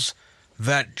superheroes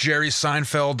that Jerry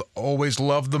Seinfeld always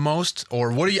loved the most?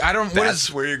 Or what do you, I don't, what That's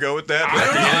is, where you go with that?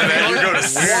 At the end of that, you go to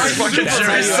fucking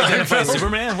Jerry Seinfeld.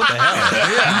 Superman? What the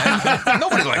hell? yeah.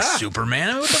 Nobody likes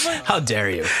Superman. What the fuck? How dare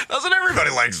you? Doesn't everybody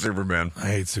like Superman? I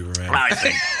hate Superman. I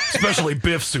think. Especially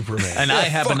Biff Superman. And I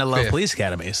happen to love Biff. Police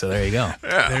Academy, so there you go.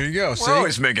 Yeah. There you go. We're See?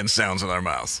 always making sounds with our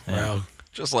mouths. Well,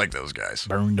 Just like those guys.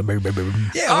 Yeah,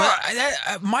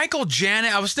 well, Michael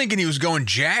Janet. I was thinking he was going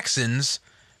Jackson's,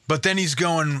 but then he's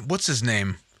going. What's his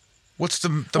name? What's the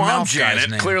I'm mouth guy's Janet.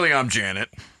 name? Clearly, I'm Janet.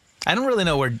 I don't really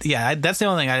know where. Yeah, that's the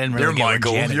only thing I didn't really You're get where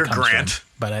Michael. Janet You're comes Grant.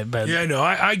 from. But yeah, no,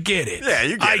 I get it. Yeah,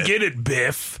 you get I it. get it,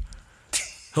 Biff.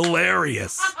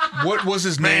 Hilarious. What was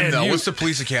his Man, name though? you- What's the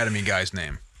Police Academy guy's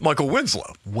name? Michael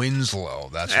Winslow. Winslow.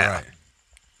 That's Yeah. right.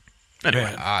 Anyway,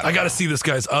 Man, I got to see this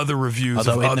guy's other reviews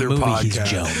although of in the other movie podcasts. he's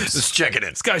Jones. let's check it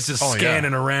in. This guy's just Oh, yeah.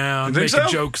 scanning around, You think making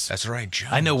so? jokes. That's right,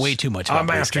 Jones. I know way too much about I'm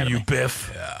Police after Academy. you,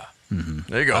 Biff.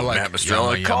 There you go, I like Matt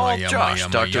Mistrella. yumma, Call yumma, Josh.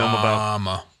 yumma, Talk to him about.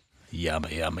 yumma. Yumma,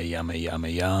 yumma, yumma,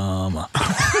 yumma, yumma.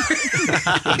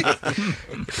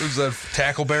 Who's that?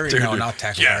 Tackleberry? Dude, no, not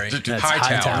Tackleberry. dude, That's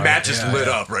Hightower. Hightower. Matt just Yeah, lit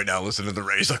yeah. up right now listening to the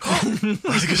Ray. He's like, oh, are they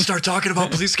going to start talking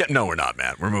about Police Academy? No, we're not,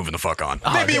 Matt. We're moving the fuck on.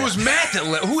 Maybe it was Matt that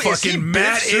lit. Who is he? Fucking Biff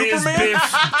Matt is Superman?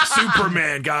 Biff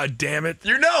Superman. God damn it.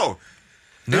 You know.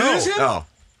 No. It is him? Oh.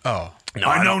 Oh. No,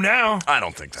 I know don't- now. I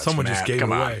don't think that's Someone Matt. just gave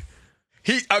Come it on. away.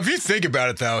 If you think about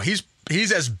it, though, he's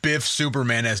as Biff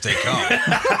Superman as they come.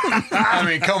 I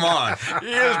mean, come on. He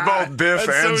is both Biff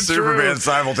That's and so Superman true.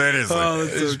 simultaneously. Oh,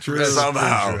 that's so true.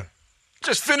 Somehow. true.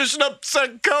 Just finishing up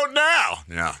second coat now.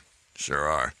 Yeah, sure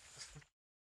are.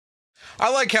 I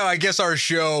like how I guess our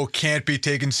show can't be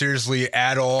taken seriously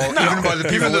at all, even by the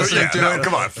people listening to it.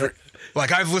 Come on.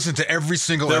 Like, I've listened to every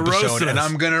single They're episode, roasting and us.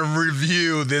 I'm going to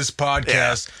review this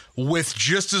podcast with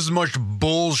just as much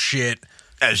bullshit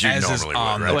As you is normally would,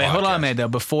 on right? the Wait, hold on, podcast. man. Though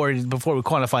before we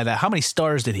quantify that, how many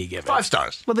stars did he give it? 5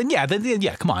 stars. Well, then yeah,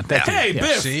 come on. That dude, Hey, yeah.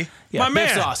 Biff. See? Yeah, my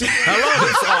Biff's man. awesome.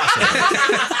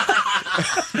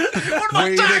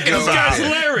 Way to go. This guy's Biff.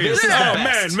 hilarious. This is the Oh,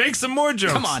 best. man. Make some more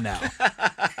jokes. Come on now.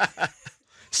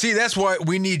 See, that's why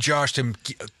we need Josh to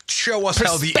show us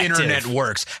how the Perspective. internet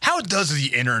works. How does the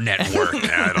internet work?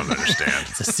 Yeah, I don't understand.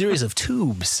 It's a series of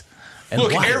tubes. And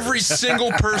Look, wires. every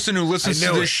single person who listens I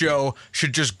to know this it. show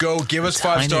should just go give us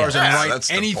Tiny 5 stars and Yeah, write that's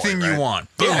the anything point, right? you want.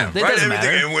 Yeah, Boom. that Write doesn't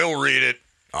everything matter. and we'll read it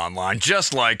online,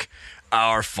 just like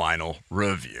our final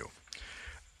review.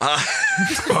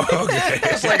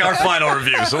 It's like our final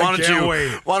review. So why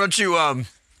don't you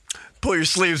pull your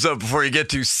sleeves up before you get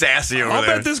too sassy over I'll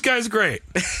there? bet this guy's great.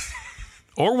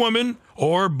 Or woman,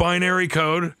 or binary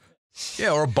code,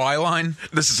 Yeah, or a byline.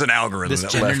 This is an algorithm This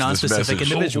that gender left this nonspecific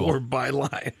message. individual. or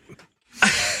byline.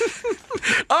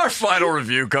 Our final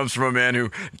review comes from a man who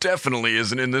definitely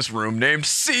isn't in this room, named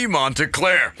C.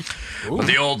 Monteclair. But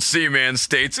the old C-Man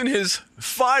states in his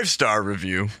 5-star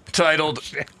review, titled,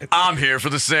 I'm here for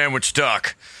the sandwich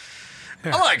talk. I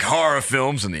like horror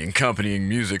films and the accompanying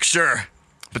music, sure.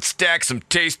 But stack some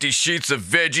tasty sheets of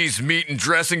veggies, meat, and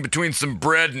dressing between some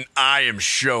bread, and I am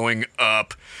showing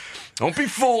up. Don't be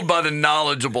fooled by the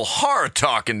knowledgeable horror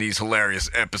talk in these hilarious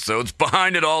episodes.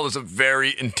 Behind it all is a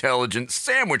very intelligent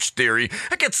sandwich theory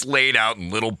that gets laid out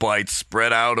in little bites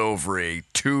spread out over a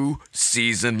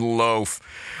 2-season loaf.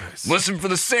 Nice. Listen for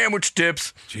the sandwich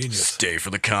tips. Genius. Stay for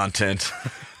the content.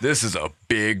 This is a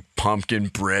big pumpkin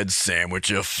bread sandwich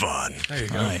of fun. There you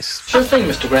go. Nice. Sure thing,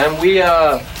 Mr. Graham. We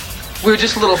were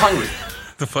just a little hungry.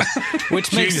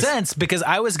 Which makes Genius. sense because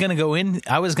I was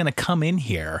gonna come in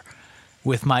here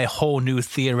with my whole new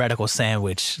theoretical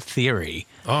sandwich theory.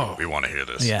 Oh, We want to hear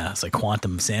this. Yeah, it's like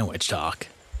quantum sandwich talk.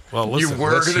 well, You listen.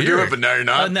 were going to do it, but now you're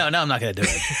not. No, I'm not gonna do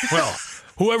it. Well,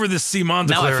 whoever this C.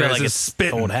 Monteclair Now I feel is like is it's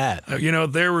spitting. old hat.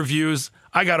 Their reviews,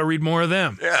 I got to read more of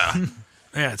them. Yeah.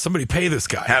 Man, somebody pay this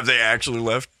guy. Have they actually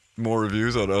left more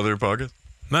reviews on other podcasts?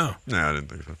 No, No, I didn't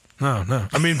think so. no.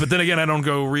 I mean, but then again, I don't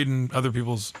go reading other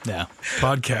people's Yeah.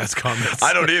 podcast comments.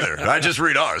 I don't either. I just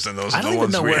read ours, and those I are don't the even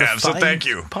ones know we where to have. So find thank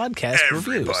you, podcast reviews.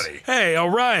 everybody. Hey, all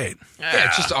right. Yeah,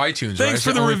 it's just iTunes, right? Thanks It's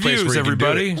for the only place reviews, where you can do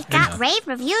everybody. it. Got rave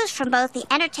reviews from both the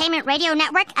Entertainment Radio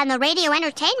Network and the Radio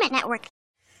Entertainment Network.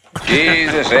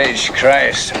 Jesus H.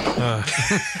 Christ.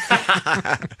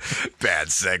 Bad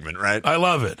segment, right? I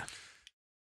love it.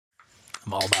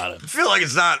 I'm all about it. I feel like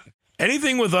it's not.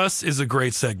 Anything with us is a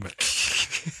great segment.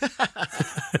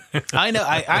 I know.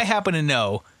 I happen to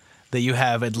know that you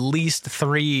have at least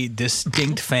 3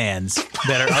 distinct fans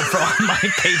that are up on my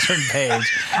patron page.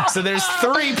 So there's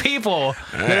 3 people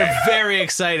that are very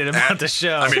excited about the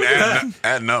show. I mean,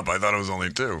 adding up, I thought it was only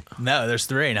 2. No, there's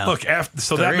 3 now. Look,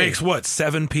 so that 3. makes what,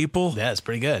 7 people? Yeah, it's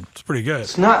pretty good. It's pretty good.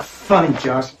 It's not funny,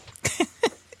 Josh.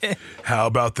 How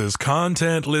about this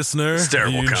content, listener? It's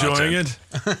terrible Are you enjoying content.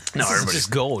 it? No, everybody's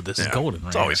just gold. This is golden.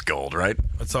 It's always gold, right?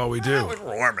 That's all we do.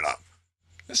 We're warming up.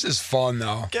 This is fun,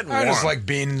 though. Getting I just warm. like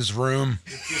being in this room.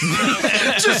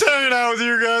 Just hanging out with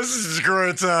you guys. This is a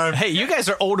great time. Hey, you guys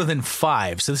are older than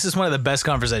 5, so this is one of the best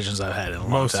conversations I've had in a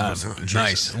long time.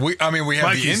 Nice. We have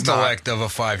Mikey's the intellect of a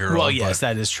 5-year-old. Well, yes,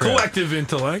 that is true. Collective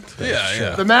intellect.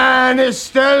 Yeah. The man is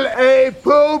still a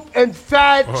poop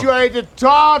infatuated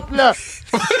toddler.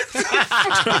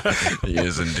 He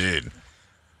is indeed.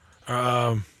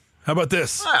 How about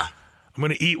this? I'm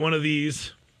going to eat one of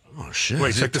these. Oh, shit.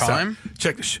 Wait, Is check it this time? out.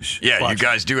 Check this. Yeah, Watch. you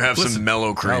guys do have some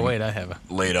mellow cream. Oh, wait, I have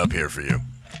laid up here for you.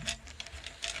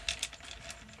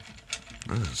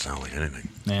 That doesn't sound like anything.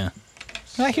 Yeah.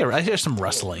 I hear some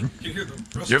rustling. You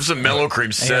have some mellow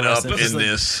cream set up in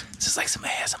this. This is like some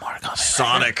ASMR comment.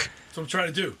 Sonic. That's what I'm trying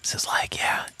to do. This is like,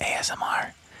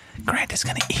 ASMR. Grant is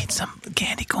going to eat some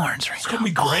candy corns right now. Call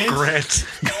me Grant? Grant.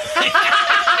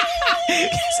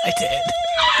 Yes, I did.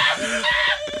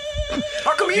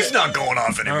 How come he's not going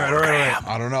off anymore? All right.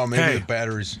 I don't know. Maybe the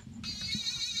batteries.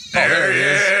 There he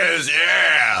is.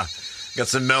 Yeah. Got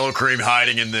some mellow cream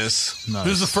hiding in this. Nice.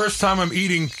 This is the first time I'm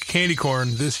eating candy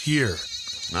corn this year.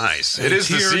 Nice. And It is it's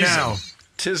the here season. now.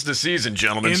 Tis the season,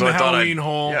 gentlemen. In so the I thought Halloween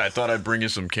hole. Yeah, I thought I'd bring you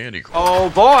some candy corn. Oh,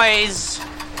 boys.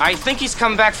 I think he's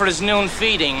come back for his noon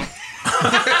feeding.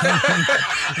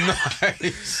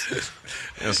 Nice.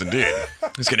 Yes, indeed.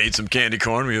 He's gonna eat some candy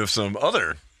corn. We have some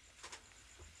other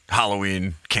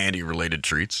Halloween candy-related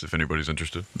treats, if anybody's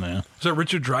interested. Yeah. Is that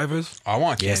Richard Dreyfuss? I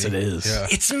want candy. Yes, it is. Yeah.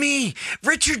 It's me,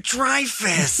 Richard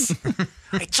Dreyfuss.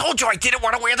 I told you I didn't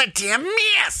want to wear the damn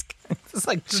mask. It's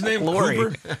like His name Lori.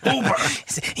 Uber.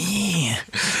 Yeah.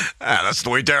 That's the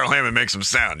way Daryl Hammond makes him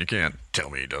sound. You can't tell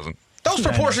me he doesn't. Those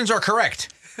proportions are correct.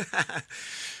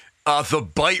 The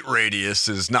bite radius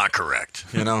is not correct,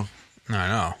 you know? I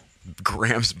know.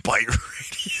 Graham's bite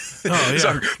radius. Oh, He's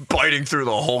yeah. biting through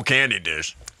the whole candy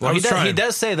dish. Well, was he trying.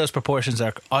 does say those proportions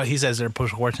are. He says their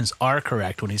proportions are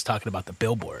correct when he's talking about the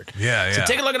billboard. Yeah, So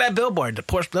take a look at that billboard.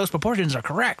 Those proportions are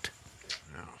correct.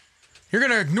 You're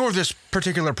going to ignore this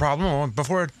particular problem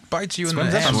before it bites you in the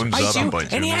Swims up ass. and Swims bites up you and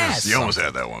bites in you the in the ass. ass. You almost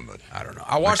had that one, but I don't know.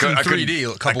 I watched it in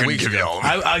 3D a couple weeks ago.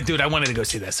 Dude, I wanted to go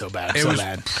see that so bad. It so was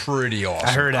bad. pretty awesome.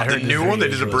 I heard the new one, they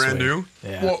did a brand new?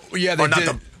 Yeah. Well, yeah, Or they not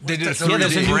did. They did a Yeah,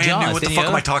 there's a 3D. new brand Jaws. new. What the didn't fuck you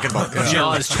am I know? talking about?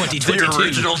 Jaws The 2022.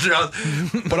 original Jaws.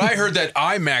 But I heard that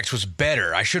IMAX was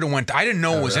better. I should have went. I didn't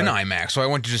know it was in IMAX, so I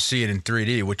went to just see it in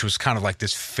 3D, which was kind of like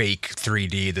this fake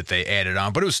 3D that they added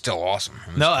on. But it was still awesome.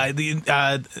 No,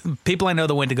 people I know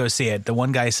that went to go see it, the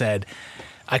one guy said,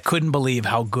 I couldn't believe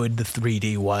how good the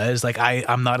 3D was. Like,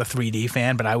 I'm not a 3D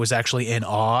fan, but I was actually in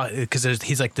awe because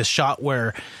he's like the shot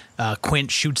where Quint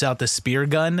shoots out the spear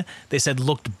gun. They said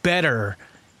looked better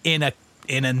in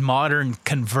a modern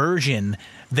conversion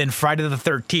than Friday the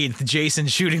 13th, Jason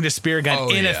shooting the spear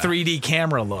gun in a 3D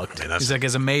camera looked. He's like,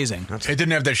 it's amazing. It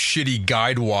didn't have that shitty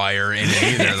guide wire in it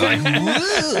either.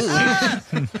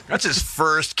 Like, That's his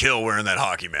first kill wearing that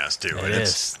hockey mask, too. And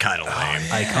it's kind of lame.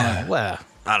 Iconic. Well,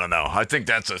 I don't know. I think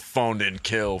that's a phoned-in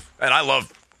kill. And I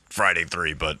love Friday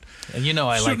 3 but you know,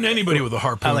 I Shooting like anybody with a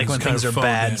harpoon. I like when is kind things of are phoned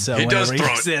bad. in. So He does whenever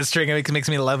throw you see that string, it makes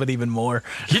me love it even more.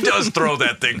 he does throw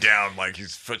that thing down like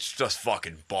he's just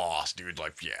fucking boss, dude.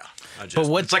 Like, yeah.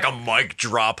 It's like a mic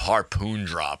drop, harpoon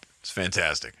drop. It's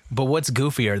fantastic. But what's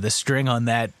goofier, the string on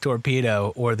that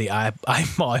torpedo or the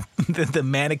eyeball, the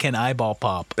mannequin eyeball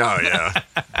pop? Oh, yeah.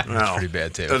 Well, pretty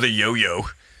bad, too. Or the yo-yo.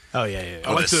 Oh, yeah.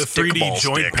 I like the 3D stickball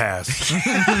joint stick. pass.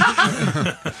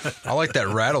 I like that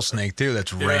rattlesnake too.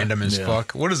 That's random as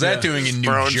fuck. What is that doing in New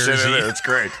Throwing shit in Jersey? there. It's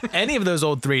great. Any of those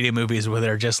old 3D movies where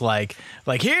they're just like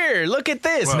here, look at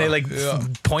this, and they like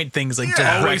point things like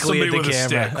Always directly somebody at the with a camera.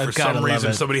 stick. I For gotta some love reason,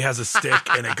 it. somebody has a stick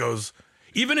and it goes.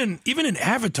 Even in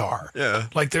Avatar, Yeah.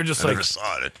 like they're just I like. never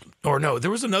saw it. Or no,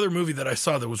 there was another movie that I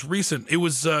saw that was recent. It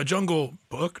was Jungle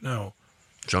Book. No,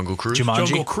 Jungle Cruise? Jumanji?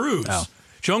 Jungle Cruise. Oh.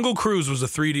 Jungle Cruise was a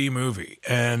 3D movie,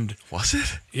 and Was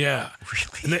it? yeah,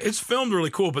 Really? and it's filmed really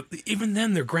cool. But even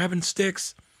then, they're grabbing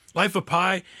sticks. Life of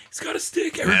Pi, he's got a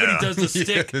stick. Everybody Yeah. does the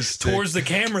stick the stick. towards the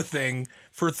camera thing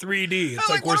for 3D. It's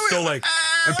like what we're are still we- like,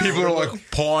 And people are like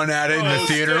pawing at it in the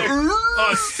theater. Stick.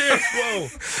 Oh, stick!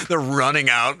 Whoa! They're running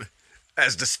out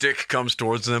as the stick comes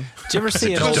towards them. Did you ever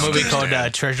see an old Don't movie called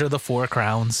understand. Treasure of the Four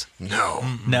Crowns? No.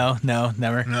 No,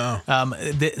 never. No.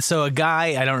 So a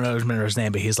guy, I don't remember his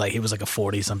name, but he was like a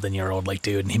 40-something-year-old like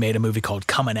dude, and he made a movie called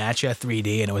Coming At Ya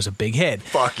 3D, and it was a big hit.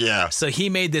 Fuck yeah. So he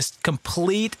made this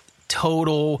complete,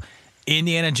 total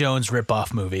Indiana Jones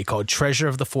ripoff movie called Treasure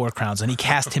of the Four Crowns, and he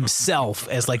cast himself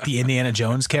as like the Indiana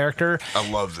Jones character. I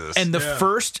love this. And the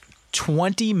first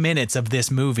 20 minutes of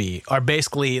this movie are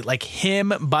basically like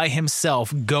him by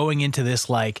himself going into this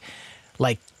like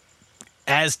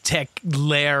Aztec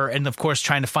lair, and of course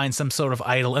trying to find some sort of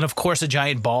idol, and of course a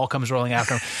giant ball comes rolling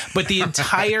after him. But the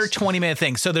entire 20-minute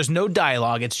thing, so there's no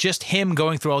dialogue, it's just him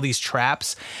going through all these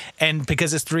traps, and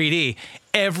because it's 3D,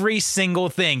 every single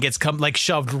thing gets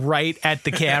shoved right at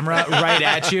the camera, right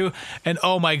at you. And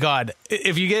oh my god,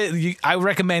 if you get, I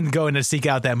recommend going to seek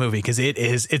out that movie because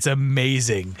it's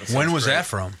amazing. When was that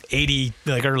from? Early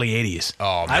 80s.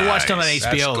 Oh, I watched it on nice.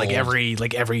 HBO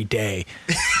every day,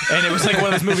 and it was like one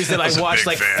of those movies that I watched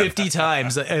like 50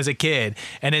 times as a kid,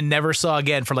 and then never saw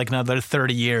again for like another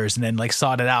 30 years, and then like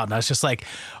sought it out, and I was just like,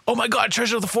 oh my god,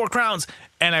 Treasure of the Four Crowns.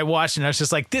 And I watched it and I was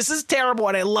just like, this is terrible,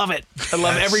 and I love it. I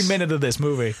love every minute of this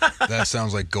movie. That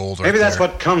sounds like gold right Maybe that's there.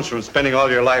 what comes from spending all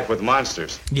your life with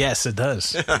monsters. Yes, it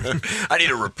does. I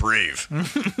need a reprieve.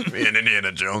 Me an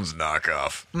Indiana Jones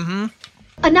knockoff. Mm-hmm.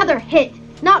 Another hit,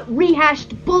 not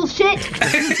rehashed bullshit.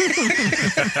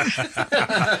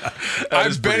 I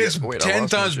bet it's 10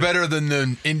 times better than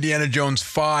the Indiana Jones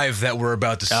 5 that we're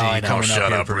about to see coming up.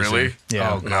 Shut up, pretty really? soon.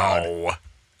 Yeah. Oh, God. No.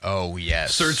 Oh,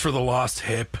 yes. Search for the lost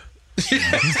hip. Search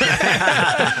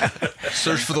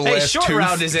for the Hey, last Short tooth.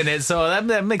 Round is in it, so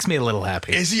that makes me a little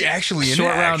happy. Is he actually in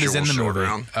Short it? Round is in the Short movie.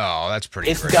 Round. Oh, that's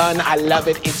pretty It's great. done. I love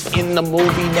it. It's in the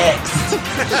movie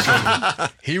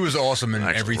next. He was awesome in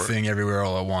Everything, Everywhere,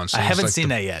 All at Once. I haven't seen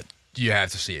that yet. You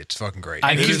have to see it. It's fucking great.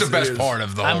 I And need he's to- the best part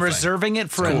of the whole I'm thing. reserving it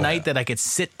for a night that I could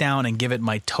sit down and give it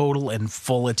my total and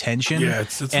full attention. Yeah,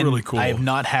 it's and really cool. I have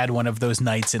not had one of those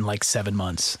nights in like 7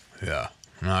 months. Yeah.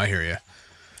 No, I hear you.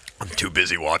 I'm too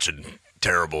busy watching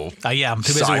terrible. Yeah, I'm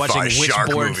too busy sci-fi watching shark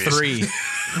Witchboard movies.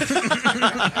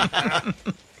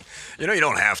 3. You know, you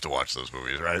don't have to watch those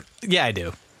movies, right? Yeah, I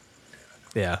do.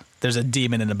 Yeah. There's a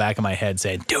demon in the back of my head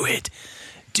saying, do it.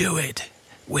 Do it.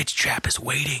 Witch Trap is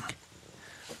waiting.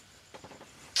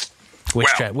 Witch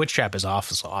Trap is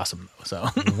awesome. So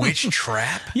Witch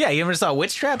Trap? Yeah, you ever saw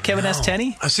Witch Trap? Kevin S.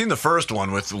 Tenney? I've seen the first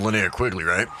one with Linnea Quigley,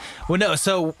 right? Well, no.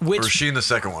 So Or is she in the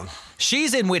second one?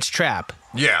 she's in Witch Trap.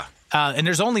 Yeah. And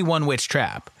there's only one Witch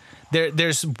Trap.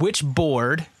 There's Witch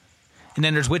Board, and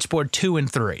then there's Witch Board 2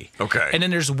 and 3. Okay. And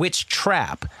then there's Witch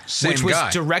Trap, Same which was guy.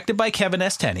 directed by Kevin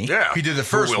S. Tenney. Yeah. He did the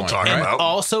first Who we'll one, talk And about.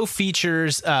 also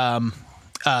features the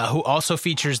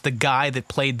guy that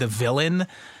played the villain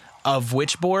of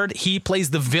Witchboard. He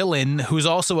plays the villain who's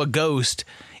also a ghost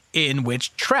in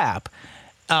Witch Trap.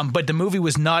 But the movie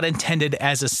was not intended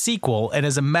as a sequel, and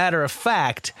as a matter of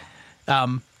fact,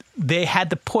 they had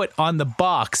to put on the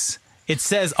box. It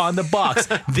says on the box,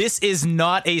 this is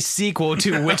not a sequel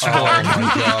to Witchboard. Oh,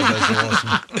 my God. That's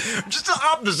awesome. Just the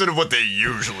opposite of what they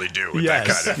usually do in that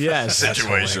kind of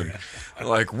situation.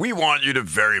 Like, we want you to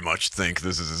very much think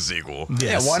this is a sequel.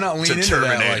 Yes. Yeah, why not lean to into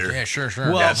Terminator. that? Like, yeah, sure.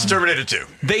 Well, Yeah, it's Terminator 2.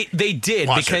 They did,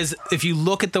 Watch because if you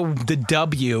look at the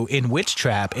W in Witch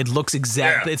Trap, it looks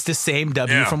exactly, it's the same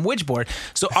W from Witchboard.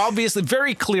 So obviously,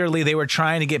 very clearly, they were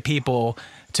trying to get people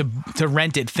to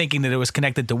rent it thinking that it was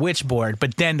connected to Witchboard,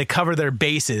 but then to cover their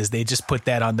bases, they just put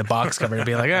that on the box cover to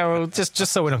be like, oh, well, just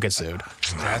so we don't get sued.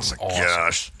 That's awesome.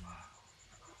 Gosh.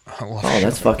 Oh,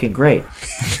 that's fucking great. I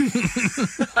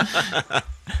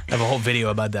have a whole video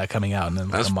about that coming out in a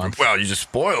month. Well, you just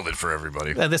spoiled it for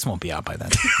everybody. This won't be out by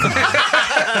then.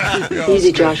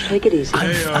 Easy, Josh. Take it easy.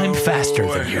 I'm faster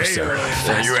than you, sir.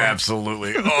 Yeah, you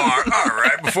absolutely are. All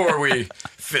right, before we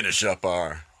finish up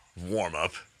our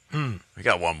warm-up, we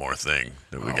got one more thing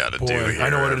that we got to do here, I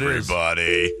know what it is.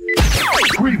 everybody.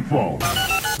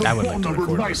 I would like to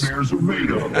record this. Nightmares are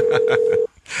made of.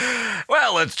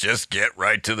 Well, let's just get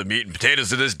right to the meat and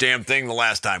potatoes of this damn thing. The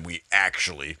last time we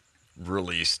actually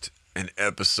released an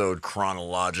episode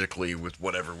chronologically with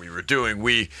whatever we were doing,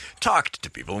 we talked to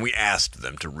people and we asked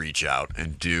them to reach out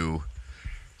and do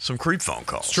some creep phone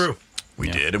calls. It's true. We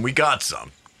did, and we got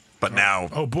some. But now...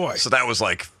 Oh, boy. So that was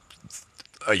like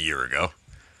a year ago.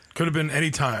 Could have been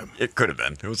any time. It could have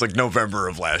been. It was like November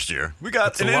of last year. We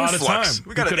got That's an a lot influx. of time.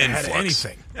 We got We an could have influx. had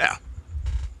anything. Yeah.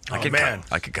 I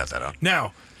could cut that out.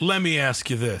 Now, let me ask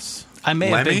you this. I may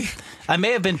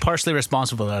have been partially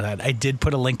responsible for that. I did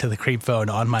put a link to the creep phone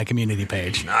on my community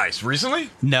page. Nice. Recently?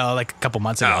 No, like a couple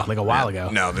months ago, like a while ago.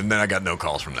 No, then I got no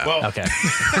calls from that. Well, Okay.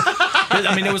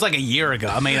 I mean, it was like a year ago.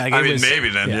 I mean, like, it was, maybe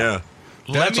then, yeah.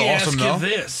 let me awesome, ask though. you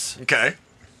this. Okay.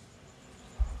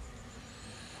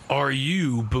 Are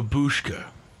you Babushka?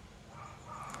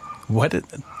 What?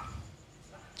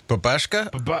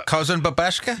 Babashka? Cousin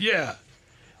Babashka? Yeah.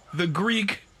 The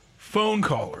Greek phone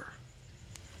caller.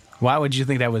 Why would you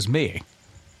think that was me?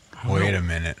 Wait a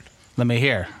minute. Let me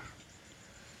hear.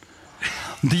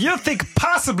 Do you think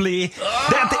possibly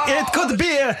that it could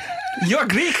be Your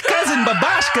Greek cousin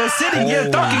Babashka is sitting here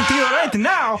talking to you right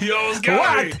now. You almost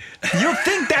got me. You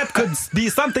think that could be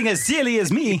something as silly as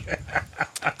me?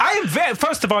 I am very.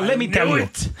 First of all, let me tell you.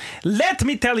 Let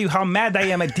me tell you how mad I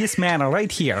am at this man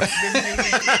right here.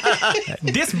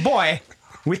 This boy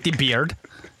with the beard.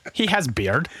 He has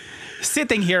beard.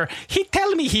 Sitting here, he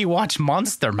tell me he watched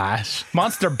Monster Brawl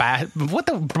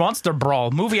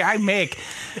movie I make.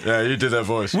 Yeah, you did that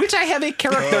voice. Which I have a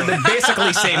character that's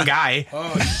basically same guy.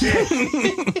 Oh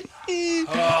shit!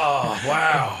 Oh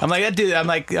wow! I'm like that dude. I'm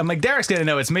like Derek's gonna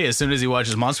know it's me as soon as he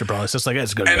watches Monster Brawl. It's just like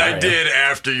it's good. And I did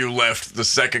after you left the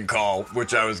second call,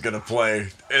 which I was gonna play,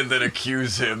 and then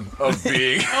accuse him of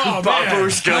being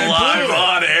Babushka live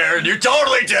on air, and you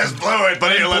totally just blew it.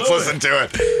 But here, let's listen to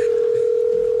it.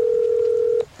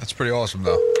 That's pretty awesome,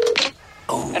 though.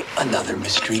 Oh, another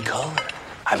mystery caller.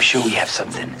 I'm sure we have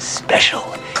something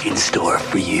special in store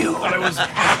for you.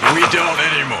 We don't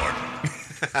anymore.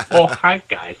 Oh, hi,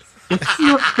 guys. It's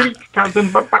your Greek cousin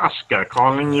Babashka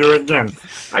calling you again.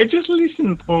 I just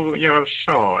listened to your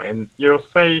show, and you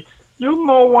say you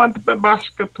don't want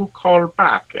Babashka to call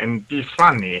back and be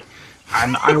funny.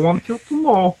 And I want you to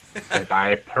know that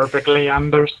I perfectly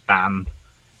understand.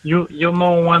 You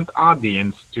don't want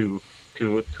audience to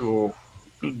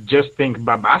just think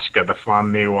Babashka the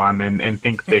funny one and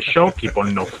think the show people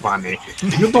know funny.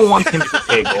 You don't want him to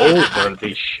take over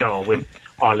the show with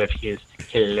all of his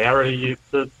hilarious,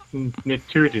 funny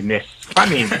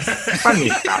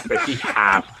stuff that he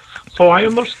has. So I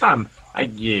understand. I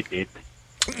get it.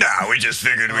 Nah, we just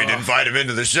figured we'd invite him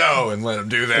into the show and let him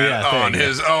do that on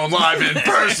his own live in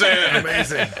person.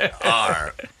 Amazing.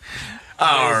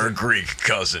 Our Greek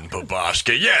cousin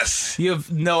Babashka, yes. You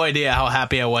have no idea how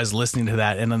happy I was listening to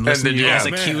that, and then listening to you guys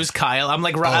accuse Kyle. I'm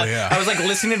like, I was like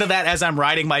listening to that as I'm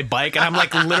riding my bike, and I'm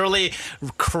like literally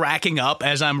cracking up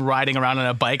as I'm riding around on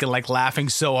a bike and like laughing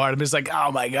so hard. I'm just like,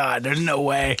 oh my god, there's no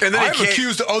way. And then I've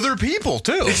accused other people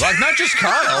too, like not just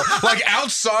Kyle. Like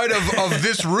outside of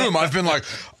this room, I've been like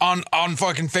on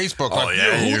fucking Facebook, like,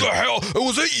 who the hell?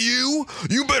 Was it you?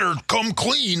 You better come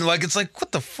clean. Like it's like,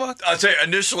 what the fuck? I'll tell you,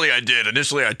 initially I did.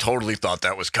 Initially, I totally thought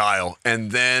that was Kyle,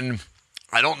 and then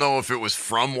I don't know if it was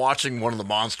from watching one of the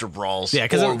Monster Brawls or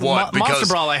what. Monster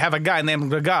Brawl, I have a guy named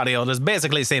Gregario that's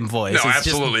basically the same voice. No, it's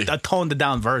absolutely. just a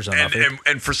toned-down version of it.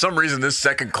 And for some reason, this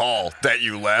second call that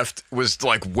you left was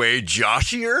like way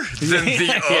Joshier than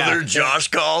the other Josh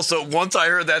call. So once I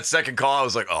heard that second call, I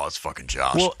was like, oh, it's fucking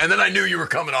Josh. Well, and then I knew you were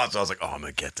coming on, so I was like, oh, I'm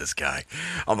going to get this guy.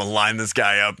 I'm going to line this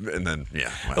guy up. And then,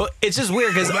 well, it's just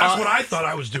weird because that's what I thought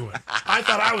I was doing. I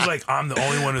thought I was like, I'm the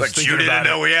only one who's like, thinking you didn't about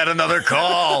know we had another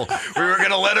call. We were going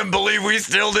to let him believe we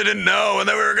still didn't know, and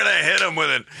then we were going to hit him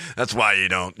with it. That's why you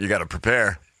got to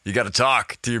prepare. You got to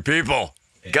talk to your people.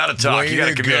 You got to talk. You got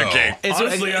to communicate.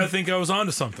 Honestly, I think I was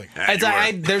onto something.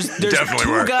 There's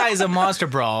two guys in Monster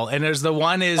Brawl, and there's the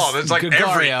one is there's like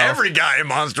every guy in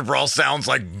Monster Brawl sounds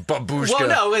like Babushka. Well,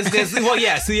 no,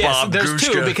 yes. There's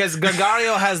two because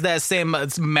Gregario has that same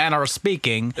manner of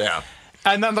speaking. Yeah.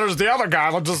 And then there's the other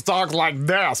guy that just talks like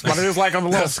this, but he's like a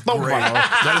little stupid.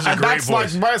 That is a great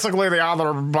voice. That's like basically the other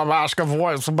Babashka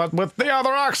voice, but with the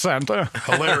other accent.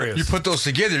 Hilarious. You put those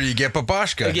together, you get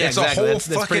Babashka. Yeah, it's exactly. a whole that's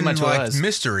fucking like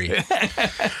mystery.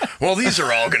 Well, these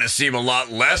are all going to seem a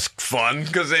lot less fun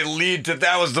because they lead to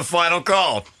that was the final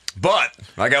call. But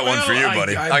I got one for you,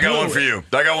 buddy. I got one for you.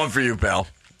 I got one for you, pal.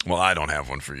 Well, I don't have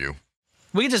one for you.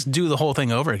 We could just do the whole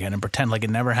thing over again and pretend like it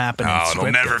never happened. Oh, it'll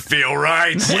never feel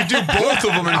right. We do both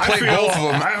of them and play both of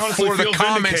them for the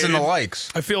comments and the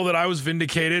likes. I feel that I was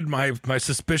vindicated. My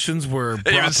suspicions were brought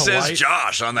it even to says light.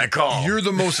 Josh on that call. You're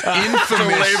the most infamous. The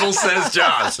label says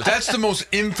Josh. That's the most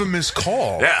infamous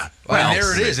call. Yeah. And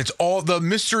there it is. It's all the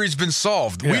mystery's been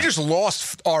solved. Yeah. We just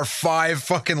lost our 5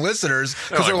 fucking listeners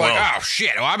because they're like, oh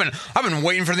shit! Well, I've been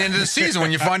waiting for the end of the season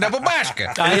when you find out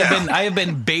Babashka. I have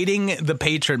been baiting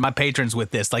my patrons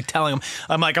with this, like telling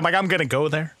them, I'm gonna go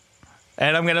there.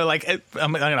 And I'm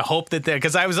gonna hope that there,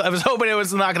 because I was hoping it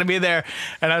was not gonna be there,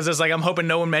 and I was just like, I'm hoping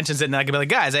no one mentions it, and I can be like,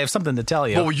 guys, I have something to tell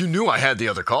you. Well, you knew I had the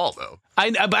other call though. I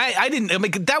didn't. I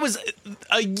mean, that was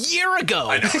a year ago.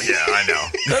 I know. Yeah, I know.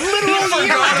 He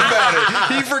forgot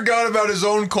about it. He forgot about his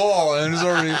own call, and it's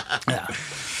already. Yeah.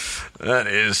 That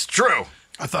is true.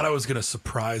 I thought I was gonna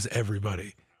surprise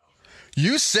everybody.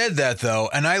 You said that though,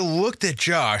 and I looked at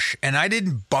Josh, and I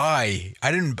mean,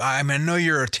 I know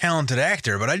you're a talented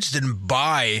actor, but I just didn't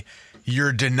buy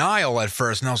your denial at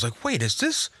first, and I was like, wait, is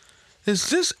this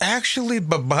actually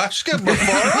Babashka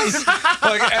before us?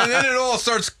 And then it all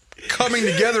starts coming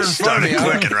together in front of me.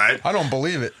 Clicking, right? I don't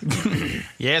believe it.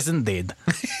 Yes, indeed.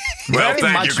 Well,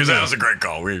 thank you, because that was a great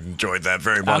call. We enjoyed that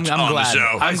very much I'm on glad. the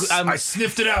show. I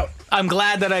sniffed it out. I'm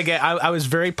glad that I was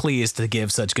very pleased to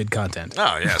give such good content.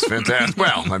 Oh, yes, fantastic.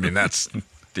 Well, I mean, that's,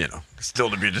 still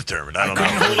to be determined. I don't know.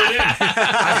 Hold it in.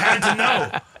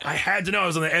 I had to know. I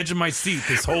was on the edge of my seat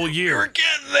this whole year. We're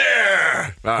getting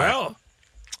there. Well,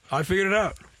 I figured it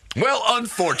out. Well,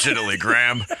 unfortunately,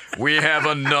 Graham, we have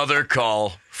another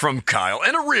call from Kyle,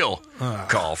 and a real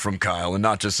call from Kyle, and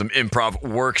not just some improv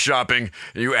workshopping.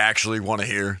 You actually want to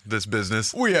hear this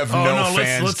business? We have no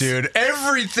fans, dude.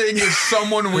 Everything is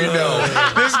someone we know.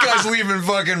 This guy's leaving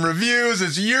fucking reviews.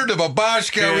 It's Year to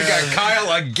Babashka. Yeah. We got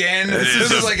Kyle again.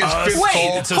 This is like his fifth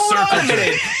call. Hold on a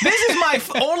minute. This is my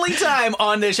only time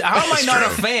on this show. How am I not a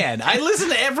fan? I listen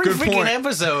to every freaking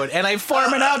episode, and I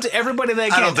farm it out to everybody that I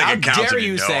can. I don't think How dare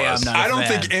you say I'm not a fan? I don't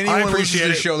think anyone listens to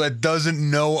the show that doesn't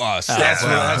know us.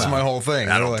 That's my whole thing.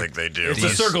 I don't think they do. It's a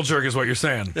circle jerk is what you're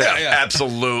saying. Yeah,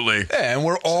 absolutely. Yeah, and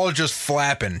we're all just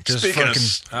flapping.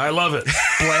 Just I love it.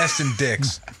 Blasting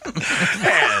dicks.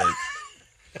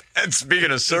 And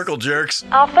speaking of circle jerks.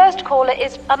 Our first caller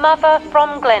is a mother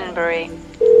from Glenbury.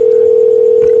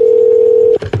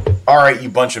 Alright, you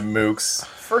bunch of mooks.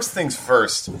 First things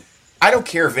first, I don't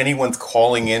care if anyone's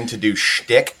calling in to do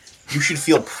shtick. You should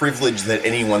feel privileged that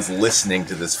anyone's listening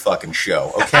to this fucking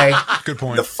show, okay? Good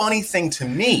point. The funny thing to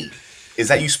me is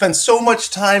that you spend so much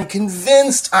time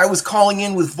convinced I was calling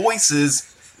in with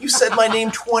voices. You said my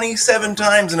name 27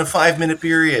 times in a 5-minute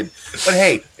period. But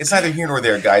hey, it's neither here nor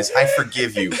there, guys. I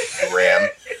forgive you, Graham.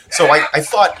 So I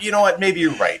thought, you know what, maybe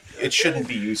you're right. It shouldn't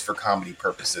be used for comedy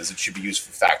purposes. It should be used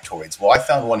for factoids. Well, I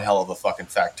found one hell of a fucking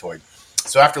factoid.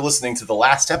 So after listening to the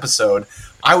last episode,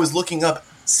 I was looking up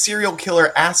serial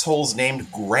killer assholes named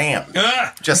Graham.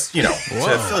 Just, to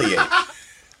affiliate.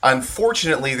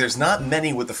 Unfortunately, there's not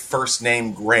many with the first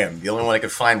name Graham. The only one I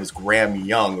could find was Graham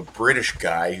Young, a British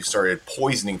guy who started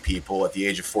poisoning people at the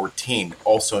age of 14,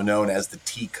 also known as the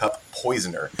teacup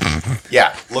poisoner.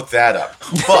 Yeah, look that up.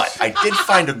 But I did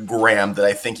find a Graham that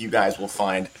I think you guys will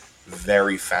find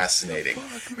very fascinating.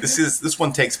 This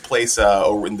one takes place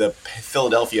over in the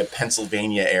Philadelphia,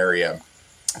 Pennsylvania area.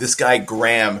 This guy,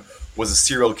 Graham, was a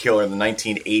serial killer in the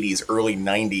 1980s, early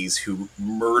 90s, who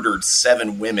murdered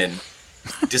 7 women,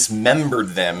 dismembered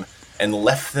them, and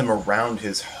left them around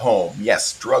his home.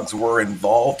 Yes, drugs were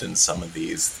involved in some of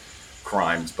these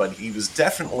crimes, but he was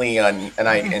definitely,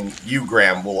 and you,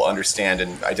 Graham, will understand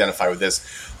and identify with this,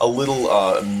 a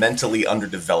little mentally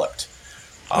underdeveloped.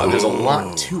 There's a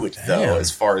lot to it, though,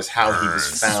 as far as how he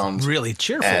was found. Really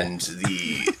cheerful. And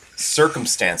the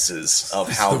circumstances of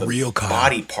how the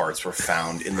body parts were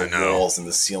found in the walls and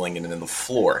the ceiling and in the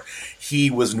floor. He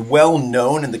was well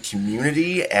known in the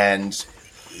community, and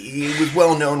he was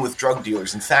well known with drug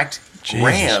dealers. In fact,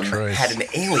 Graham had an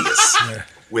alias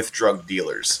with drug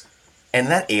dealers, and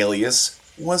that alias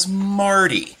was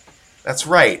Marty. That's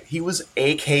right. He was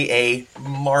AKA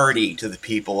Marty to the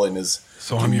people in his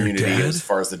community as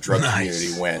far as the drug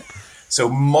community went. So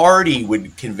Marty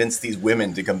would convince these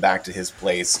women to come back to his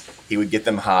place. He would get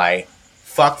them high,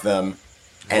 fuck them,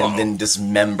 and then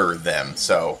dismember them.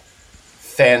 So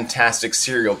fantastic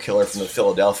serial killer from the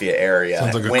Philadelphia area.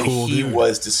 Sounds like when he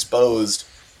was deposed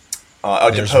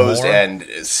and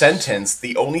sentenced,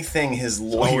 the only thing his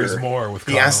lawyer,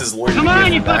 he asked his lawyer to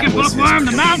give him back was his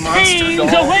Cookie Monster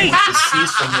doll, which was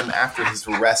seized from him after his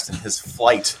arrest and his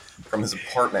flight from his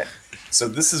apartment. So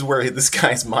this is where this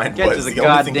guy's mind was. The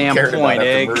only thing he cared about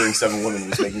after murdering 7 women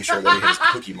was making sure that he had his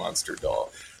Cookie Monster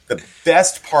doll. The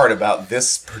best part about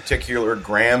this particular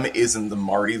Graham isn't the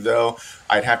Marty, though.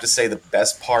 I'd have to say the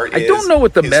best part is... I don't know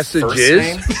what the message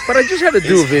is, but I just had to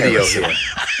do a video here.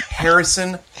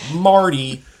 Harrison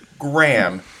Marty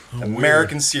Graham,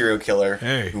 American serial killer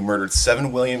who murdered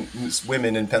 7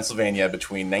 women in Pennsylvania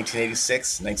between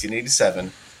 1986 and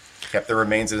 1987, kept their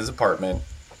remains in his apartment.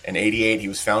 In 88, he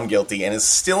was found guilty and is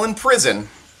still in prison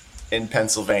in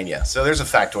Pennsylvania. So there's a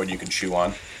factoid you can chew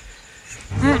on.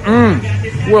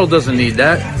 World doesn't need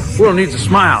that. World needs a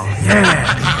smile. Yeah.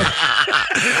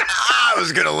 I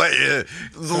was going to let you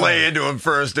lay into him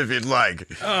first if you'd like.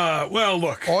 Well,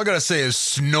 look. All I got to say is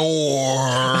snore.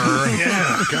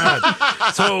 Yeah,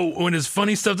 God. So when his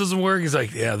funny stuff doesn't work, he's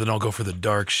like, yeah, then I'll go for the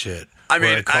dark shit. I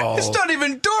mean, it's not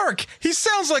even dark. He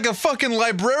sounds like a fucking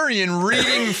librarian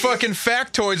reading fucking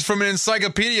factoids from an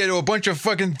encyclopedia to a bunch of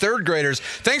fucking third graders.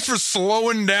 Thanks for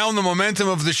slowing down the momentum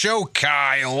of the show,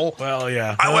 Kyle. Well,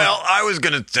 yeah. I was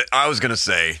gonna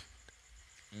say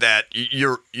that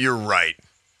you're right,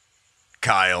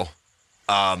 Kyle.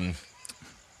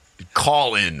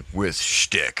 Call in with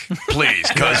shtick, please,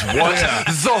 because what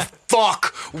the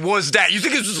fuck was that? You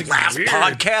think it was his last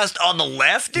podcast on the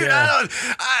left, dude? Yeah.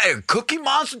 Cookie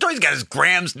Monster toy. He's got his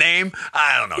Graham's name.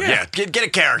 I don't know. Yeah, get a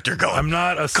character going. I'm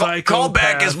not a psychopath. Call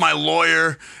back as my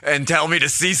lawyer and tell me to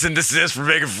cease and desist for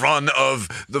making fun of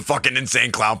the fucking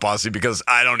Insane Clown Posse because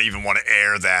I don't even want to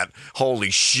air that.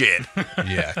 Holy shit.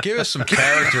 Yeah, give us some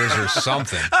characters or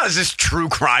something. That was just true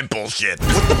crime bullshit.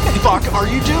 What the fuck are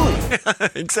you doing?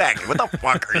 Exactly. What the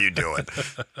fuck are you doing?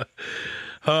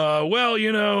 Well,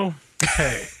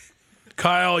 hey,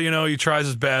 Kyle, he tries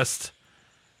his best.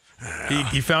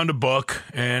 He found a book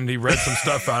and he read some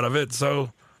stuff out of it.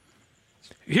 So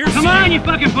Come on, you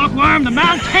fucking bookworm! The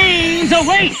mountains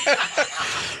await.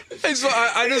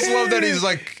 I just love that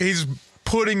he's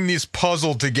putting this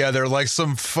puzzle together like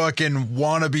some fucking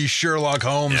wannabe Sherlock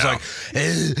Holmes. Yeah. Like,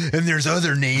 and there's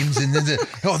other names, and then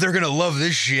they're gonna love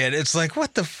this shit. It's like,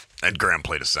 what the? And Graham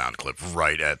played a sound clip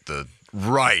right at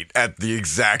the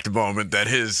exact moment that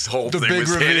his whole The thing big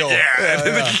was reveal. hitting. Yeah.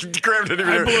 Yeah. Graham didn't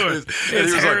even I blew hear it.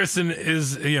 It's Harrison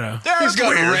is, He's got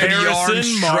weird. red yarn Harrison,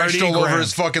 stretched Marty, all over Graham.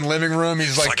 his fucking living room.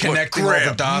 He's like Look, connecting all Graham,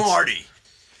 the dots. Marty,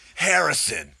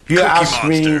 Harrison, You Cookie asked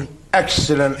Monster. me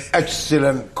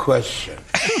excellent question.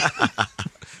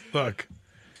 Look.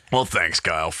 Well, thanks,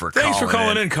 Kyle, for calling in. Thanks for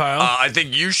calling in, Kyle. I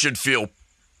think you should feel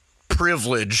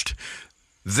privileged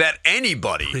that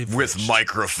anybody with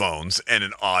microphones and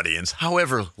an audience,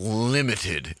 however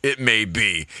limited it may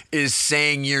be, is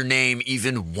saying your name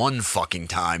even one fucking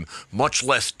time, much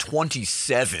less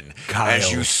 27,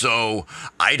 as you so,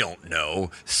 I don't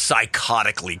know,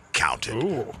 psychotically counted.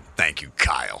 Ooh. Thank you,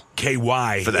 Kyle.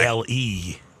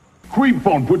 K-Y-L-E. Creep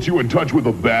Phone puts you in touch with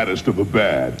the baddest of the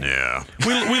bad. Yeah.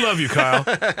 We love you, Kyle.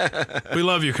 We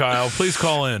love you, Kyle. Please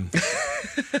call in.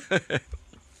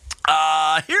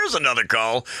 Here's another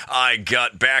call I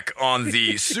got back on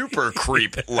the super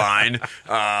creep line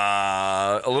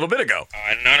a little bit ago.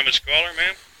 Anonymous caller,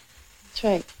 ma'am? That's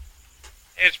right.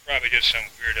 It's probably just some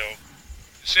weirdo.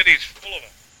 The city's full of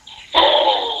them.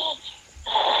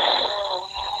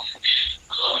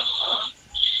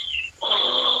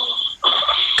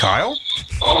 Kyle?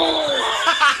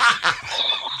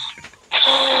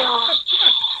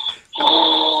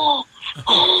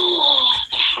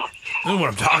 This is what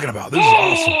I'm talking about. This is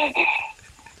awesome.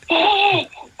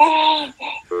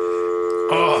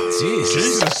 Oh,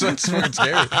 Jesus, that's fucking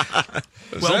scary.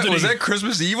 Was that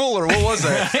Christmas Evil or what was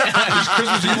that? Was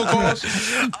Christmas Evil calls?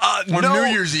 Or No.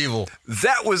 New Year's Evil?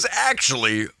 That was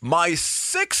actually my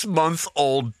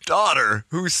 6-month-old daughter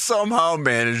who somehow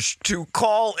managed to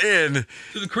call in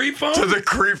to the creep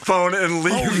phone? And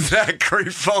leave that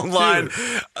creep phone line.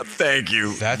 Thank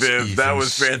you, That's Viv. That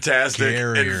was fantastic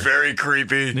scarier. and very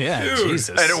creepy. Yeah, Dude. Jesus.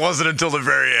 And it wasn't until the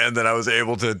very end that I was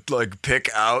able to pick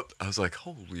out. I was like,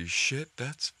 "Holy shit,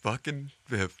 that's fucking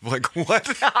Viv!" Like what?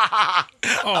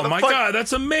 Oh my God,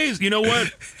 that's amazing. You know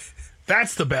what?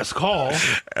 That's the best call.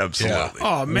 Absolutely.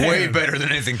 Oh man, Way better than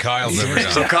anything Kyle's ever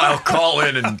done. So Kyle, call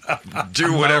in and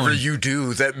do whatever you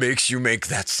do that makes you make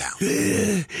that sound.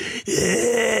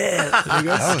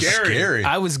 That was scary.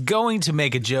 I was going to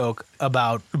make a joke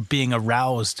about being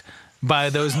aroused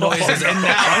by those noises, and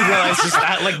now I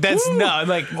realize that's not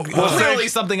clearly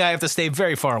something I have to stay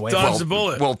very far away from. Dodge the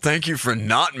bullet. Well, thank you for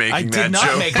not making I that did not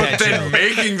joke, make but that then joke.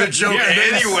 making the joke Still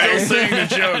anyway. saying the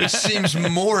joke. It seems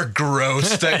more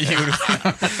gross that you.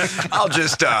 I'll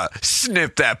just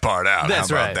snip that part out. That's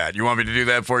How about right. that? You want me to do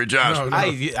that for you, Josh? No.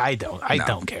 I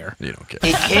don't care. You don't care.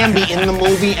 It can be in the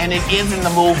movie, and it is in the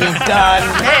movie. Done.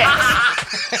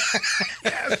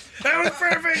 That was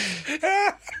perfect.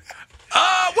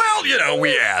 Well,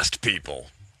 we asked people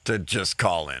to just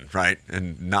call in, right,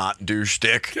 and not do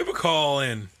shtick. Give a call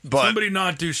in. But- Somebody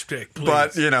not do shtick, please.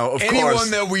 But of Anyone course,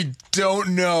 that we don't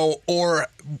know or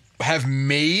have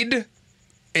made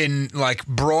and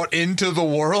brought into the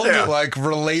world, Yeah.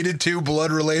 related to,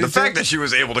 blood related the to. fact that she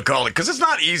was able to call it, because it's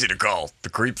not easy to call the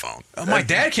creep phone. My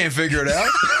dad can't figure it out.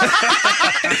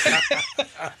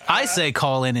 I say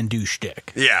call in and do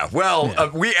shtick. Yeah,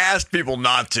 we asked people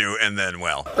not to, and then,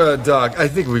 Doc, I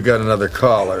think we've got another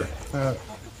caller.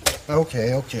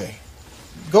 Okay.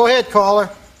 Go ahead, caller.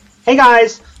 Hey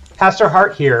guys, Pastor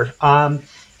Hart here.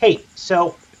 Hey,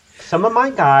 so some of my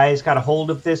guys got a hold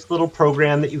of this little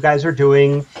program that you guys are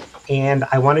doing, and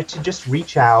I wanted to just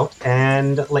reach out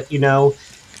and let you know,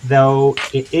 though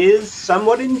it is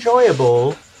somewhat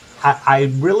enjoyable,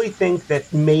 I really think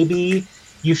that maybe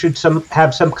you should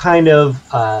have some kind of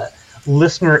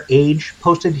listener age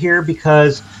posted here,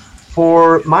 because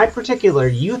for my particular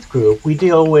youth group, we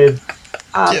deal with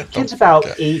kids about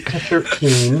 8 to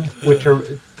 13, which are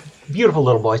beautiful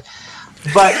little boys.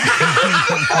 But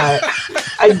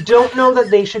I don't know that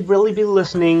they should really be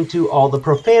listening to all the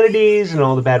profanities and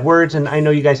all the bad words. And I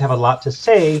know you guys have a lot to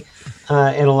say,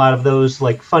 and a lot of those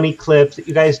like funny clips that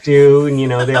you guys do, and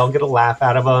they all get a laugh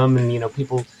out of them, and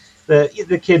people,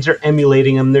 the kids are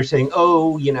emulating them. They're saying,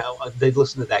 "Oh, they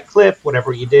listened to that clip,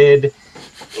 whatever you did,"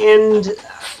 and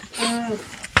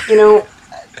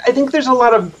I think there's a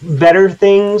lot of better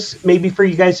things maybe for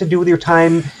you guys to do with your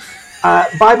time.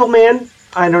 Bible Man,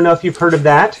 I don't know if you've heard of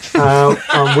that.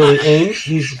 Willie Ames,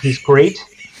 he's great.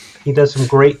 He does some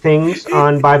great things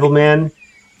on Bible Man.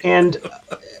 And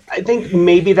I think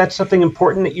maybe that's something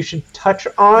important that you should touch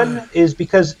on, is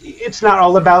because it's not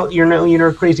all about,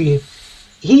 crazy.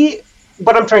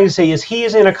 What I'm trying to say is he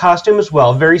is in a costume as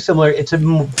well, very similar. It's a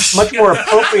much more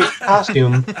appropriate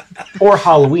costume for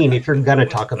Halloween if you're going to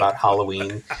talk about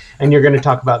Halloween and you're going to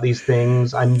talk about these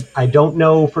things. I don't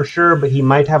know for sure, but he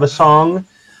might have a song,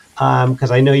 because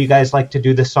I know you guys like to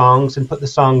do the songs and put the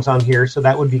songs on here, so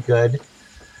that would be good.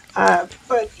 But,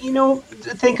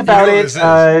 think about it.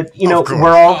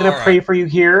 We're all going to pray for you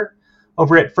here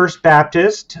over at First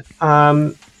Baptist.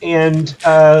 And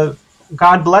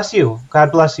God bless you.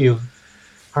 God bless you.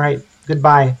 All right.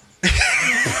 Goodbye.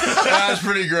 That's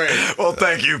pretty great. Well,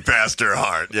 thank you, Pastor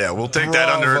Hart. Yeah, we'll take that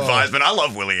under advisement. I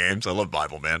love Willie Ames. I love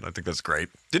Bible Man. I think that's great.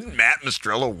 Didn't Matt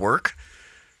Mastrello work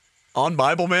on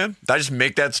Bible Man? Did I just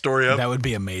make that story up? That would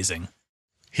be amazing.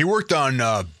 He worked on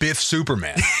Biff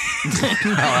Superman.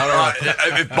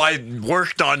 If by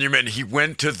worked on you meant he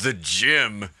went to the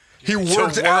gym. He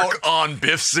worked out on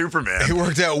Biff Superman. He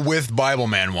worked out with Bible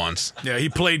Man once. Yeah, he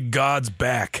played God's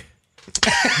back.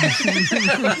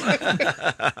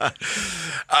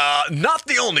 Not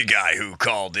the only guy who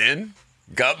called in.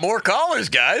 Got more callers,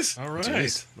 guys. All right.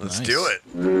 Jeez, let's do it.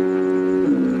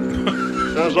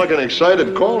 Sounds like an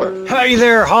excited caller. Hey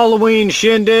there, Halloween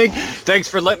shindig. Thanks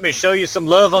for letting me show you some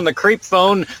love on the creep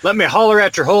phone. Let me holler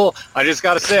at your hole. I just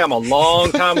got to say, I'm a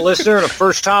long-time listener and a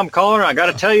first-time caller. I got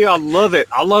to tell you, I love it.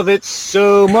 I love it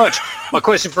so much. My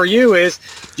question for you is,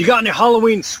 you got any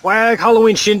Halloween swag,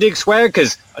 Halloween shindig swag?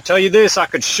 Because I tell you this, I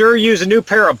could sure use a new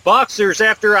pair of boxers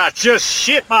after I just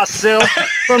shit myself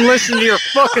from listening to your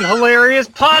fucking hilarious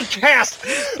podcast.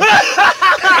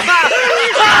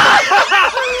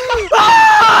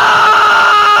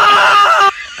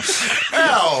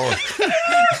 Ow.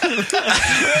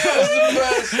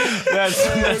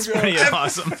 That's pretty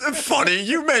awesome. Funny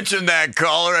you mentioned that,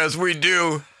 caller, as we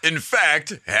do, in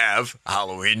fact, have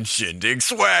Halloween shindig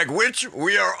swag, which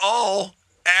we are all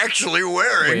actually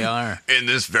wearing. We are. In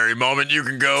this very moment. You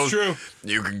can go. It's true.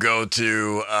 You can go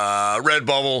to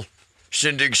Redbubble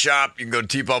Shindig Shop. You can go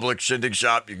to TeePublic Shindig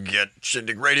Shop. You can get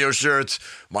Shindig radio shirts.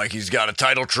 Mikey's got a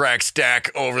title track stack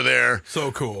over there.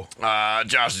 So cool.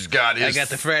 Josh has got his. I got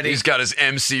the Freddy. He's got his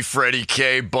MC Freddie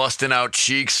K busting out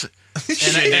cheeks.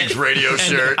 Shindig's radio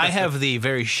shirt. I have the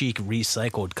very chic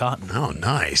recycled cotton. Oh,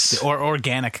 nice. Or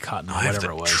organic cotton, I have whatever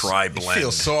the it was. Tri-blend.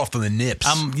 Feels soft on the nips.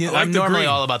 I'm like the normally green.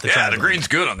 all about the Yeah, tri-blend. the green's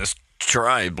good on this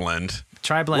Tri-blend.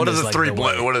 Tri-blend What are is the like three the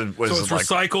blend? way. What So is it's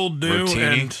it like? recycled, new,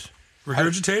 rotini? and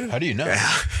regurgitated? How do you know? Yeah.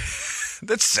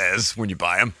 That says when you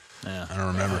buy them. Yeah. I don't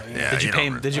remember. Yeah, Did you pay?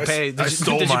 Did you pay? I Did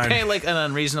stole you mine. pay like an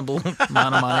unreasonable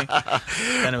amount of money?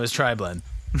 Then it was tri-blend.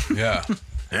 Yeah.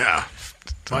 Yeah.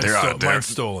 Mine's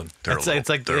stolen. They're It's a little,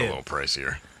 like they're a the- little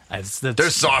pricier. They're They're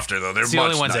softer though. They're It's the much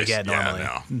only ones I nice. get normally.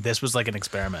 Yeah, This was like an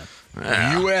experiment.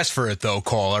 Yeah. You asked for it, though,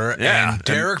 caller. Yeah. And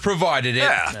Derek provided it.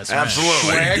 Yeah, That's right. absolutely.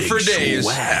 Swag for days.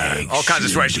 Yeah, all kinds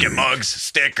of swag. You get mugs,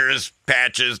 stickers,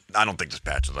 patches. I don't think there's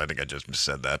patches. I think I just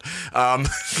said that.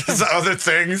 There's other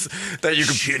things that you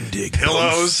can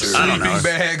pillows, I don't know.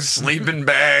 Sleeping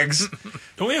bags,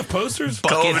 Don't we have posters?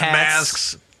 Bucket COVID hats.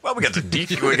 masks. Well, we got the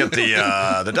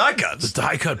die cuts. The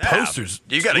die cut Yeah. posters.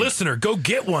 You gotta- Listener, go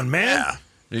get one, man.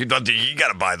 Yeah, you got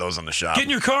to buy those on the shop. Get in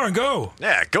your car and go.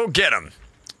 Yeah, go get them.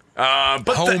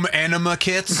 But Home anima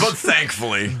kits. but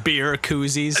thankfully, Beer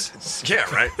koozies. yeah,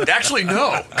 right. Actually,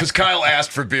 no, because Kyle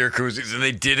asked for beer koozies and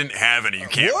they didn't have any. You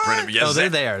can't print them. Yes, Oh, they're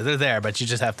there. They're there, but you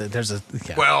just have to. There's a.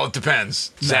 Yeah. Well, it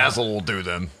depends. Zazzle will do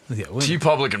them. Yeah,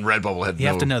 TeePublic and Redbubble had you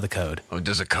have to know the code. Oh,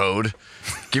 there's a code?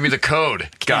 Give me the code.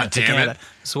 God damn it.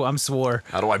 So I'm swore.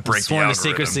 How do I break the sworn to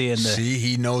algorithm? secrecy and the. See,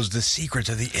 he knows the secrets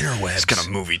of the interwebs. It's gonna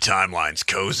movie timelines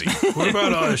cozy. What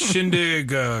about Shindig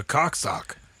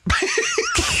cocksock?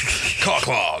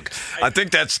 Cocklog. I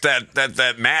think that's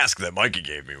that mask that Mikey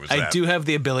gave me. Was I that? do have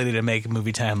the ability to make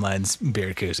movie timelines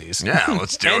beer koozies. Yeah,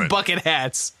 let's do and it. bucket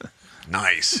hats.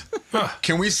 Nice.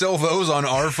 Can we sell those on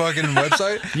our fucking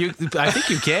website? I think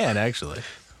you can actually.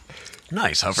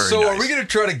 Nice. How very So nice. are we going to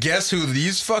try to guess who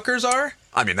these fuckers are?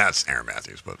 I mean, that's Aaron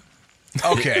Matthews, but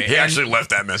Okay. He actually left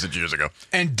that message years ago.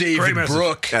 And David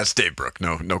Brooke. That's Dave Brooke.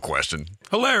 No question.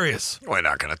 Hilarious. We're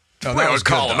not going to. Oh, We that always was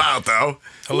call good, him though. out, though.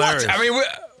 Hilarious.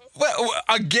 What?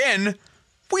 I mean, again,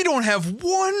 we don't have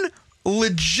one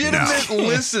legitimate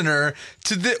listener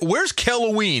to the. Where's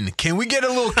Kelloween? Can we get a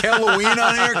little Kelloween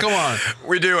on here? Come on.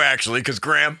 We do, actually, because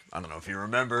Graham, I don't know if you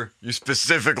remember, you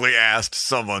specifically asked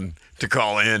someone to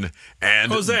call in,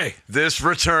 and Jose. This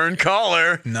return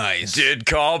caller did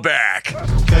call back.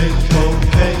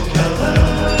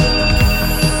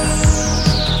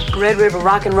 Red River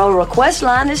Rock and Roll request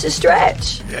line. This is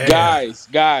Stretch.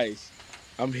 Guys,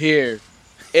 I'm here.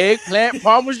 Eggplant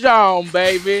Parmesan,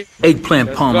 baby. Eggplant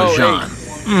Let's Parmesan. Go.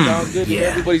 Hey, sound good to hear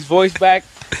everybody's voice back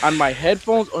on my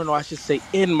headphones, or no, I should say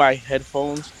in my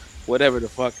headphones. Whatever the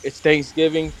fuck. It's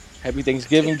Thanksgiving. Happy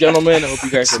Thanksgiving, gentlemen. I hope you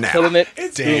guys are killing it.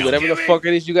 Doing whatever the fuck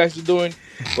it is you guys are doing.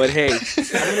 But hey, I'm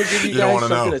gonna give you guys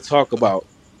something to talk about.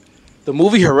 The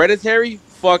movie Hereditary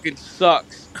fucking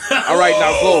sucks. All right,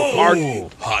 now go argue.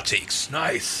 Hot takes.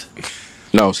 Nice.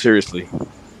 No, seriously.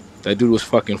 That dude was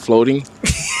fucking floating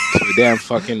to a damn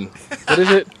fucking, what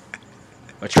is it?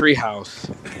 A treehouse.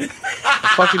 A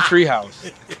fucking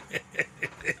treehouse.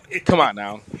 Come on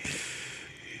now.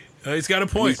 He's got a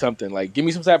Give me point. something. Like, give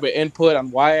me some type of input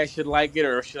on why I should like it,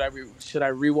 or should I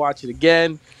rewatch it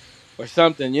again, or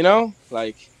something, you know?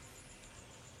 Like,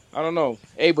 I don't know.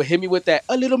 Hey, but hit me with that,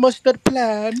 a little mustard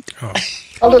plan.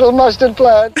 A little mustard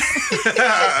plant. There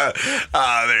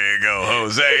you go,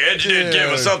 Jose. And you did give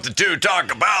us something to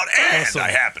talk about. And I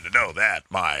happen to know that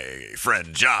my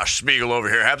friend Josh Spiegel over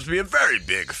here happens to be a very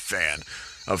big fan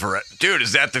of her. Dude,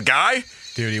 is that the guy?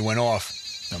 Dude, he went off.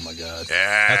 Oh, my God.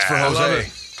 Yeah. That's for Jose.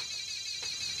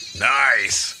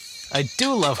 Nice. I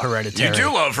do love Hereditary. You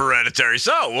do love Hereditary,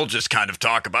 so we'll just kind of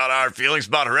talk about our feelings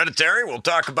about Hereditary. We'll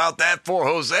talk about that for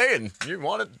Jose, and you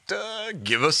wanted to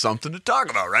give us something to talk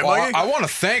about, right, Well, Mikey? I want to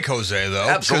thank Jose, though.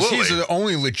 Absolutely. Because he's the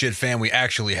only legit fan we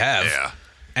actually have. Yeah.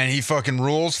 And he fucking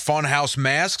rules. Funhouse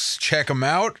Masks. Check him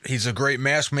out. He's a great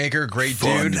mask maker. Great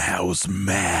dude. Funhouse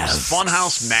Masks.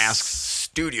 Funhouse Masks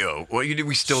Studio. Well,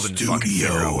 we still didn't fucking figure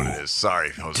out what it is.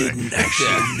 Sorry, Jose. Didn't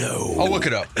actually know. I'll look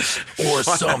it up. Or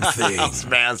something. Funhouse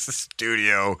Masks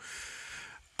Studio.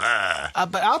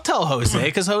 But I'll tell Jose,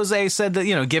 because Jose said that,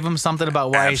 give him something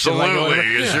about why he should like it.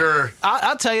 Absolutely. Whatever.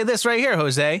 I'll tell you this right here,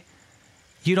 Jose.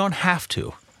 You don't have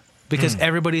to. Because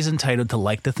everybody's entitled to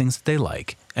like the things that they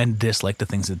like and dislike the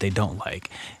things that they don't like.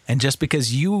 And just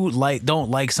because you don't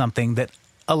like something that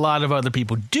a lot of other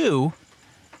people do,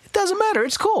 it doesn't matter.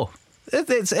 It's cool.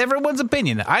 It's everyone's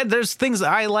opinion. There's things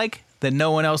that I like that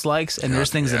no one else likes, and there's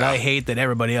things that I hate that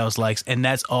everybody else likes, and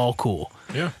that's all cool.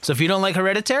 Yeah. So if you don't like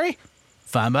Hereditary,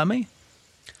 fine by me.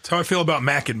 That's how I feel about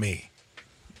Mac and Me.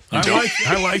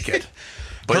 I like it.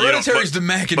 But Hereditary's the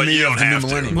Mac and Me of the new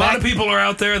millennium. A lot of people are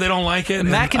out there, they don't like it.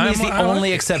 Mac and Me is the I only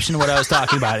like it. exception to what I was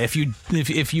talking about. If you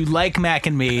like Mac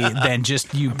and Me, then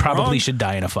you probably should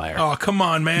die in a fire. Oh, come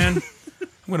on, man. I'm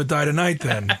going to die tonight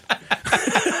then.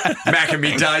 Mac and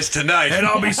Me dies tonight. And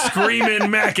I'll be screaming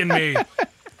Mac and Me.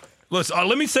 Listen,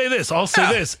 let me say this. I'll say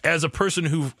this. As a person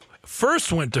who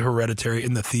first went to Hereditary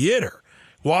in the theater,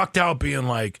 walked out being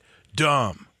like,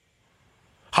 dumb.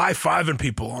 High-fiving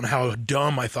people on how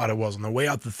dumb I thought it was on the way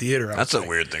out the theater. That's a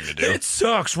weird thing to do. It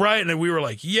sucks, right? And then we were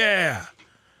like, yeah.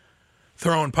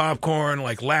 Throwing popcorn,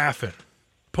 like laughing,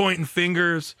 pointing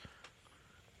fingers.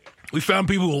 We found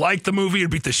people who liked the movie and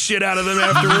beat the shit out of them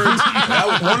afterwards.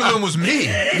 One of them was me.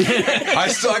 I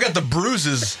got the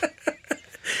bruises.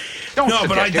 Don't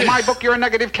suggest. In my book, you're a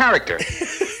negative character.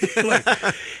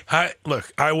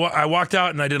 I walked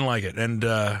out and I didn't like it. And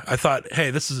I thought, hey,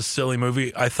 this is a silly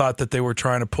movie. I thought that they were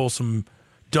trying to pull some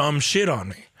dumb shit on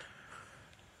me.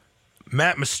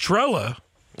 Matt Mistrella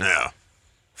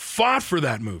fought for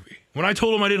that movie. When I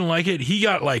told him I didn't like it, he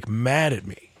got like mad at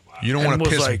me. You don't want to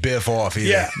piss Biff off either.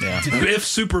 Yeah. Biff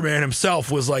Superman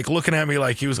himself was like looking at me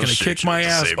like he was going to kick my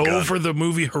ass over the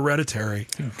movie Hereditary.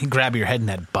 He'd grab your head in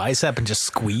that bicep and just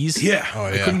squeeze. Yeah.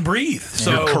 I couldn't breathe.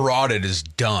 So your carotid is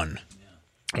done.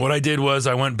 What I did was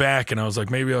I went back and I was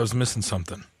like, maybe I was missing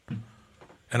something.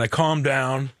 And I calmed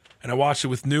down and I watched it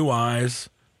with new eyes.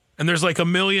 And there's like a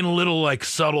million little like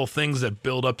subtle things that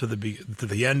build up to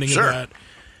the ending of that.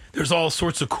 There's all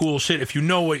sorts of cool shit if you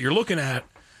know what you're looking at,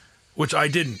 which I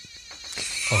didn't.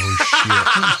 Oh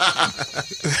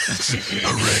shit!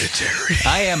 Hereditary.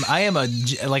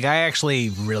 I actually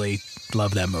really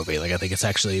love that movie. Like I think it's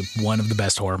actually one of the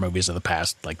best horror movies of the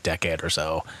past like decade or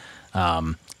so.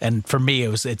 And for me,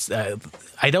 it's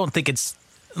I don't think it's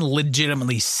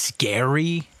legitimately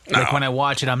scary. Like when I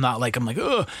watch it, I'm like,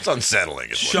 ugh. It's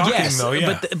unsettling. Shocking though,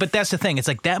 yeah. But that's the thing. It's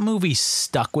like that movie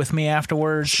stuck with me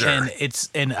afterwards, Sure.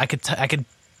 and I could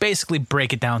basically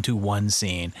break it down to one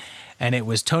scene, and it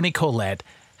was Toni Collette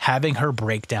having her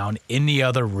breakdown in the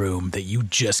other room that you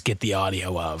just get the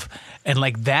audio of, and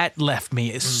like that left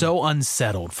me so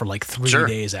unsettled for like 3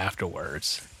 days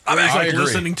afterwards. I mean, it's like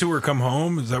listening to her come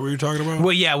home. Is that what you're talking about?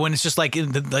 Well, yeah, when it's just like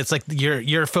it's like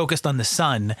you're focused on the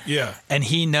son, yeah, and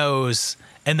he knows.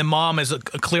 And the mom is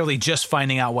clearly just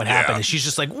finding out what happened, and she's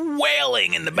just like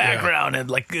wailing in the background and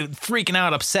like freaking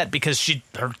out, upset because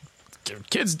her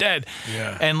kid's dead.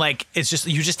 Yeah, and like it's just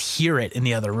you just hear it in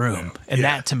the other room, and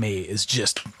that to me is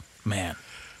just man.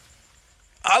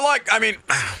 I mean,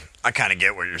 I kind of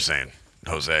get what you're saying,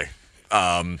 Jose,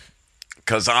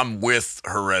 because I'm with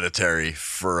Hereditary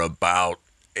for about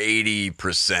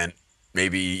 80%.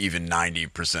 Maybe even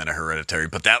 90% of Hereditary.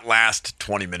 But that last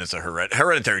 20 minutes of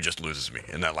Hereditary just loses me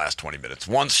in that last 20 minutes.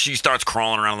 Once she starts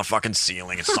crawling around the fucking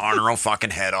ceiling and sawing her own fucking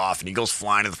head off and he goes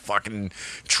flying to the fucking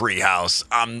treehouse,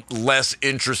 I'm less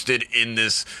interested in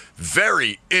this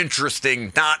very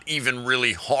interesting, not even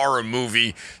really horror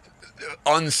movie,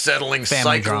 unsettling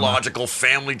psychological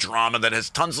family drama that has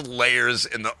tons of layers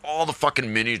and all the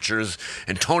fucking miniatures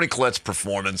and Toni Collette's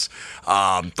performance.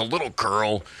 The little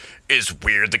girl is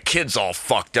weird. The kid's all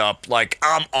fucked up. Like,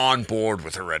 I'm on board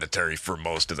with Hereditary for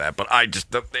most of that, but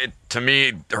to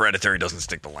me, Hereditary doesn't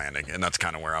stick the landing, and that's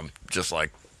kind of where I'm just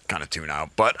like kind of tune out.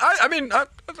 But I think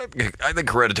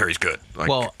Hereditary's good. Like,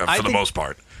 for the most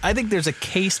part. I think there's a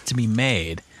case to be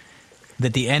made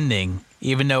that the ending,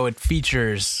 even though it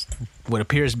features what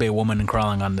appears to be a woman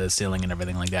crawling on the ceiling and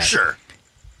everything like that, sure,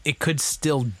 it could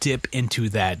still dip into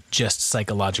that just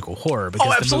psychological horror.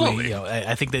 Because absolutely. The movie,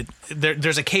 I think that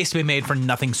there's a case to be made for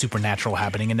nothing supernatural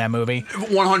happening in that movie.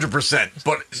 100%,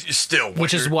 but still.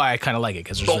 Which is why I kind of like it,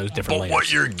 because there's those different layers. But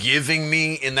what you're giving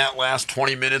me in that last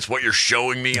 20 minutes, what you're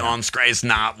showing me on screen, is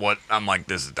not what I'm like,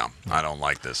 this is dumb. I don't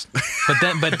like this.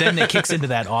 But then it kicks into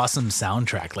that awesome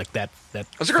soundtrack, like that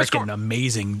freaking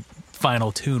amazing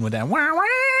final tune with that wah, wah.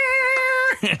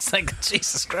 It's like,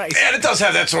 Jesus Christ. And it does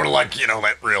have that sort of like,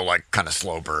 that real like kind of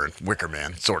slow burn Wicker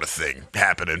Man sort of thing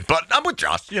happening. But I'm with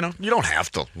Josh, you don't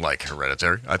have to like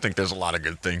Hereditary. I think there's a lot of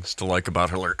good things to like about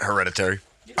Hereditary.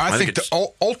 I think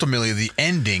ultimately the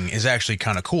ending is actually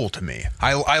kind of cool to me.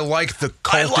 I like the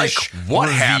cultish I like what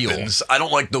reveal. happens. I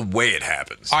don't like the way it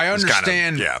happens. I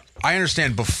understand. I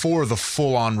understand before the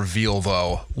full-on reveal,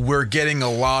 though, we're getting a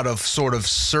lot of sort of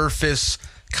surface,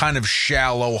 kind of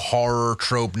shallow horror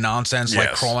trope nonsense,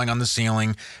 like crawling on the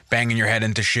ceiling, banging your head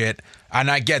into shit. And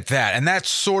I get that. And that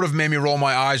sort of made me roll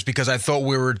my eyes because I thought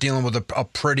we were dealing with a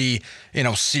pretty,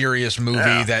 serious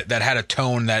movie that had a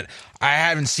tone that I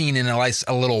haven't seen in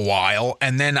a little while.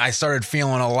 And then I started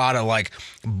feeling a lot of like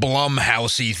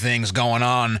Blumhousey things going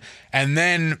on. And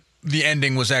then the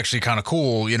ending was actually kind of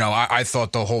cool. I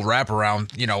thought the whole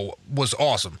wraparound, was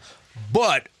awesome.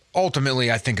 But ultimately,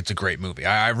 I think it's a great movie.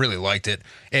 I really liked it.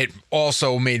 It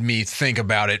also made me think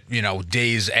about it,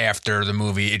 days after the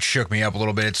movie. It shook me up a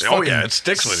little bit. It's it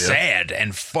sticks with you. Sad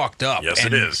and fucked up. Yes,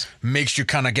 it is. Makes you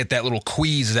kind of get that little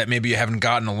quease that maybe you haven't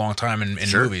gotten in a long time in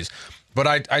movies. But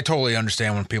I totally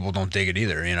understand when people don't dig it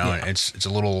either. It's a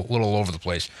little over the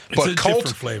place. It's a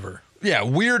different flavor. Yeah,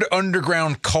 weird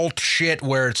underground cult shit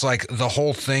where it's like the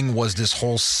whole thing was this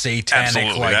whole satanic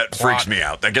Absolutely. That plot. freaks me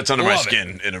out. That gets under my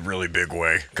skin in a really big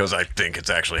way because I think it's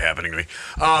actually happening to me.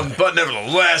 But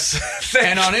nevertheless.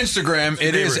 And on Instagram,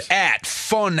 it is at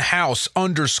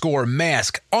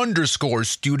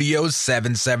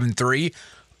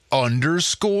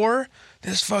funhouse_mask_studios773_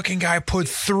 This fucking guy put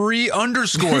 3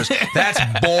 underscores. That's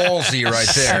ballsy right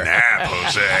there. Snap,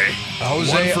 Jose.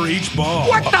 One for each ball.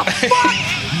 What the fuck?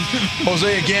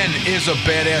 Jose, again, is a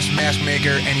badass mask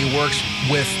maker, and he works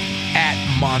with at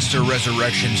Monster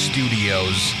Resurrection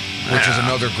Studios, which is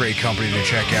another great company to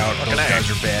check out. Those guys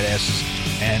are badasses.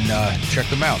 And check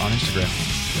them out on Instagram.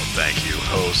 Well, thank you,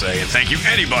 Jose. And thank you,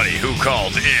 anybody who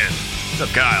called in. What's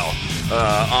up, Kyle?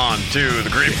 On to the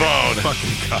green phone.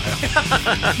 Fucking Kyle.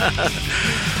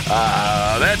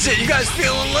 That's it. You guys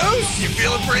feeling loose? You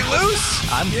feeling pretty loose?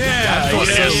 I'm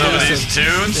some of these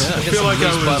tunes. I feel like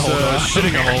I was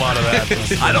shitting a whole lot of that.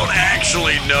 I don't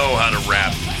actually know how to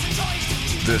wrap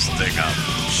this thing up.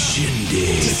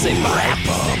 Shindig. Just say bye.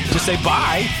 Just say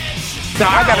bye. So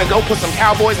I gotta go put some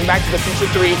Cowboys and Back to the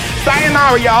Future 3.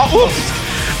 Sayonara, y'all. Oops.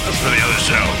 That's for the other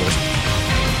show.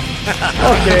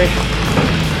 Okay.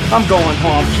 I'm going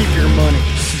home. Keep your money.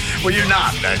 Well, you're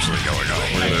not actually going home.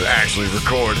 We're going to actually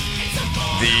record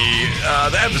the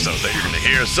episode that you're going to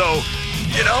hear. So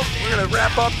you know, we're going to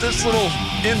wrap up this little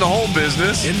In the Hole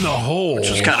business. In the hole. Which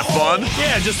was kind of fun.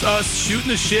 Yeah, just us shooting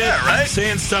the shit, right?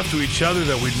 Saying stuff to each other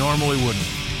that we normally wouldn't.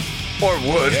 Or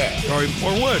would. Yeah. Or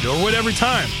would every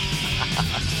time.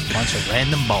 Bunch of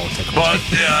random ball tickles. But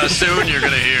soon you're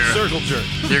going to hear... Circle jerk.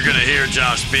 You're going to hear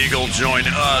Josh Spiegel join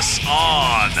us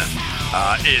on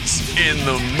It's in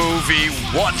the Movie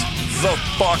What the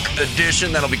Fuck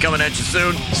edition. That'll be coming at you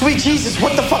soon. Sweet Jesus,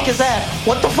 what the fuck is that?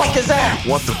 What the fuck is that?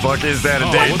 What the fuck is that, Oh,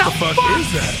 indeed? what the fuck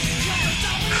is that?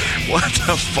 What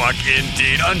the fuck,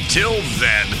 indeed. Until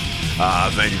then,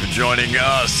 thank you for joining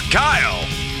us. Kyle.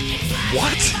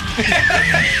 What?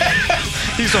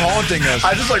 He's haunting us.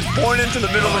 I just pointed to the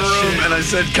middle of the room and I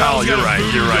said, Kyle, you're right.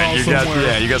 You're right.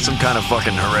 You got some kind of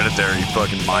fucking hereditary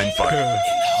fucking mind fuck.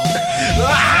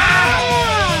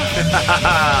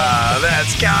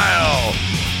 That's Kyle.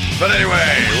 But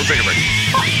anyway, we'll take a break.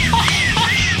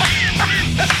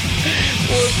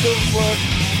 What the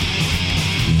fuck?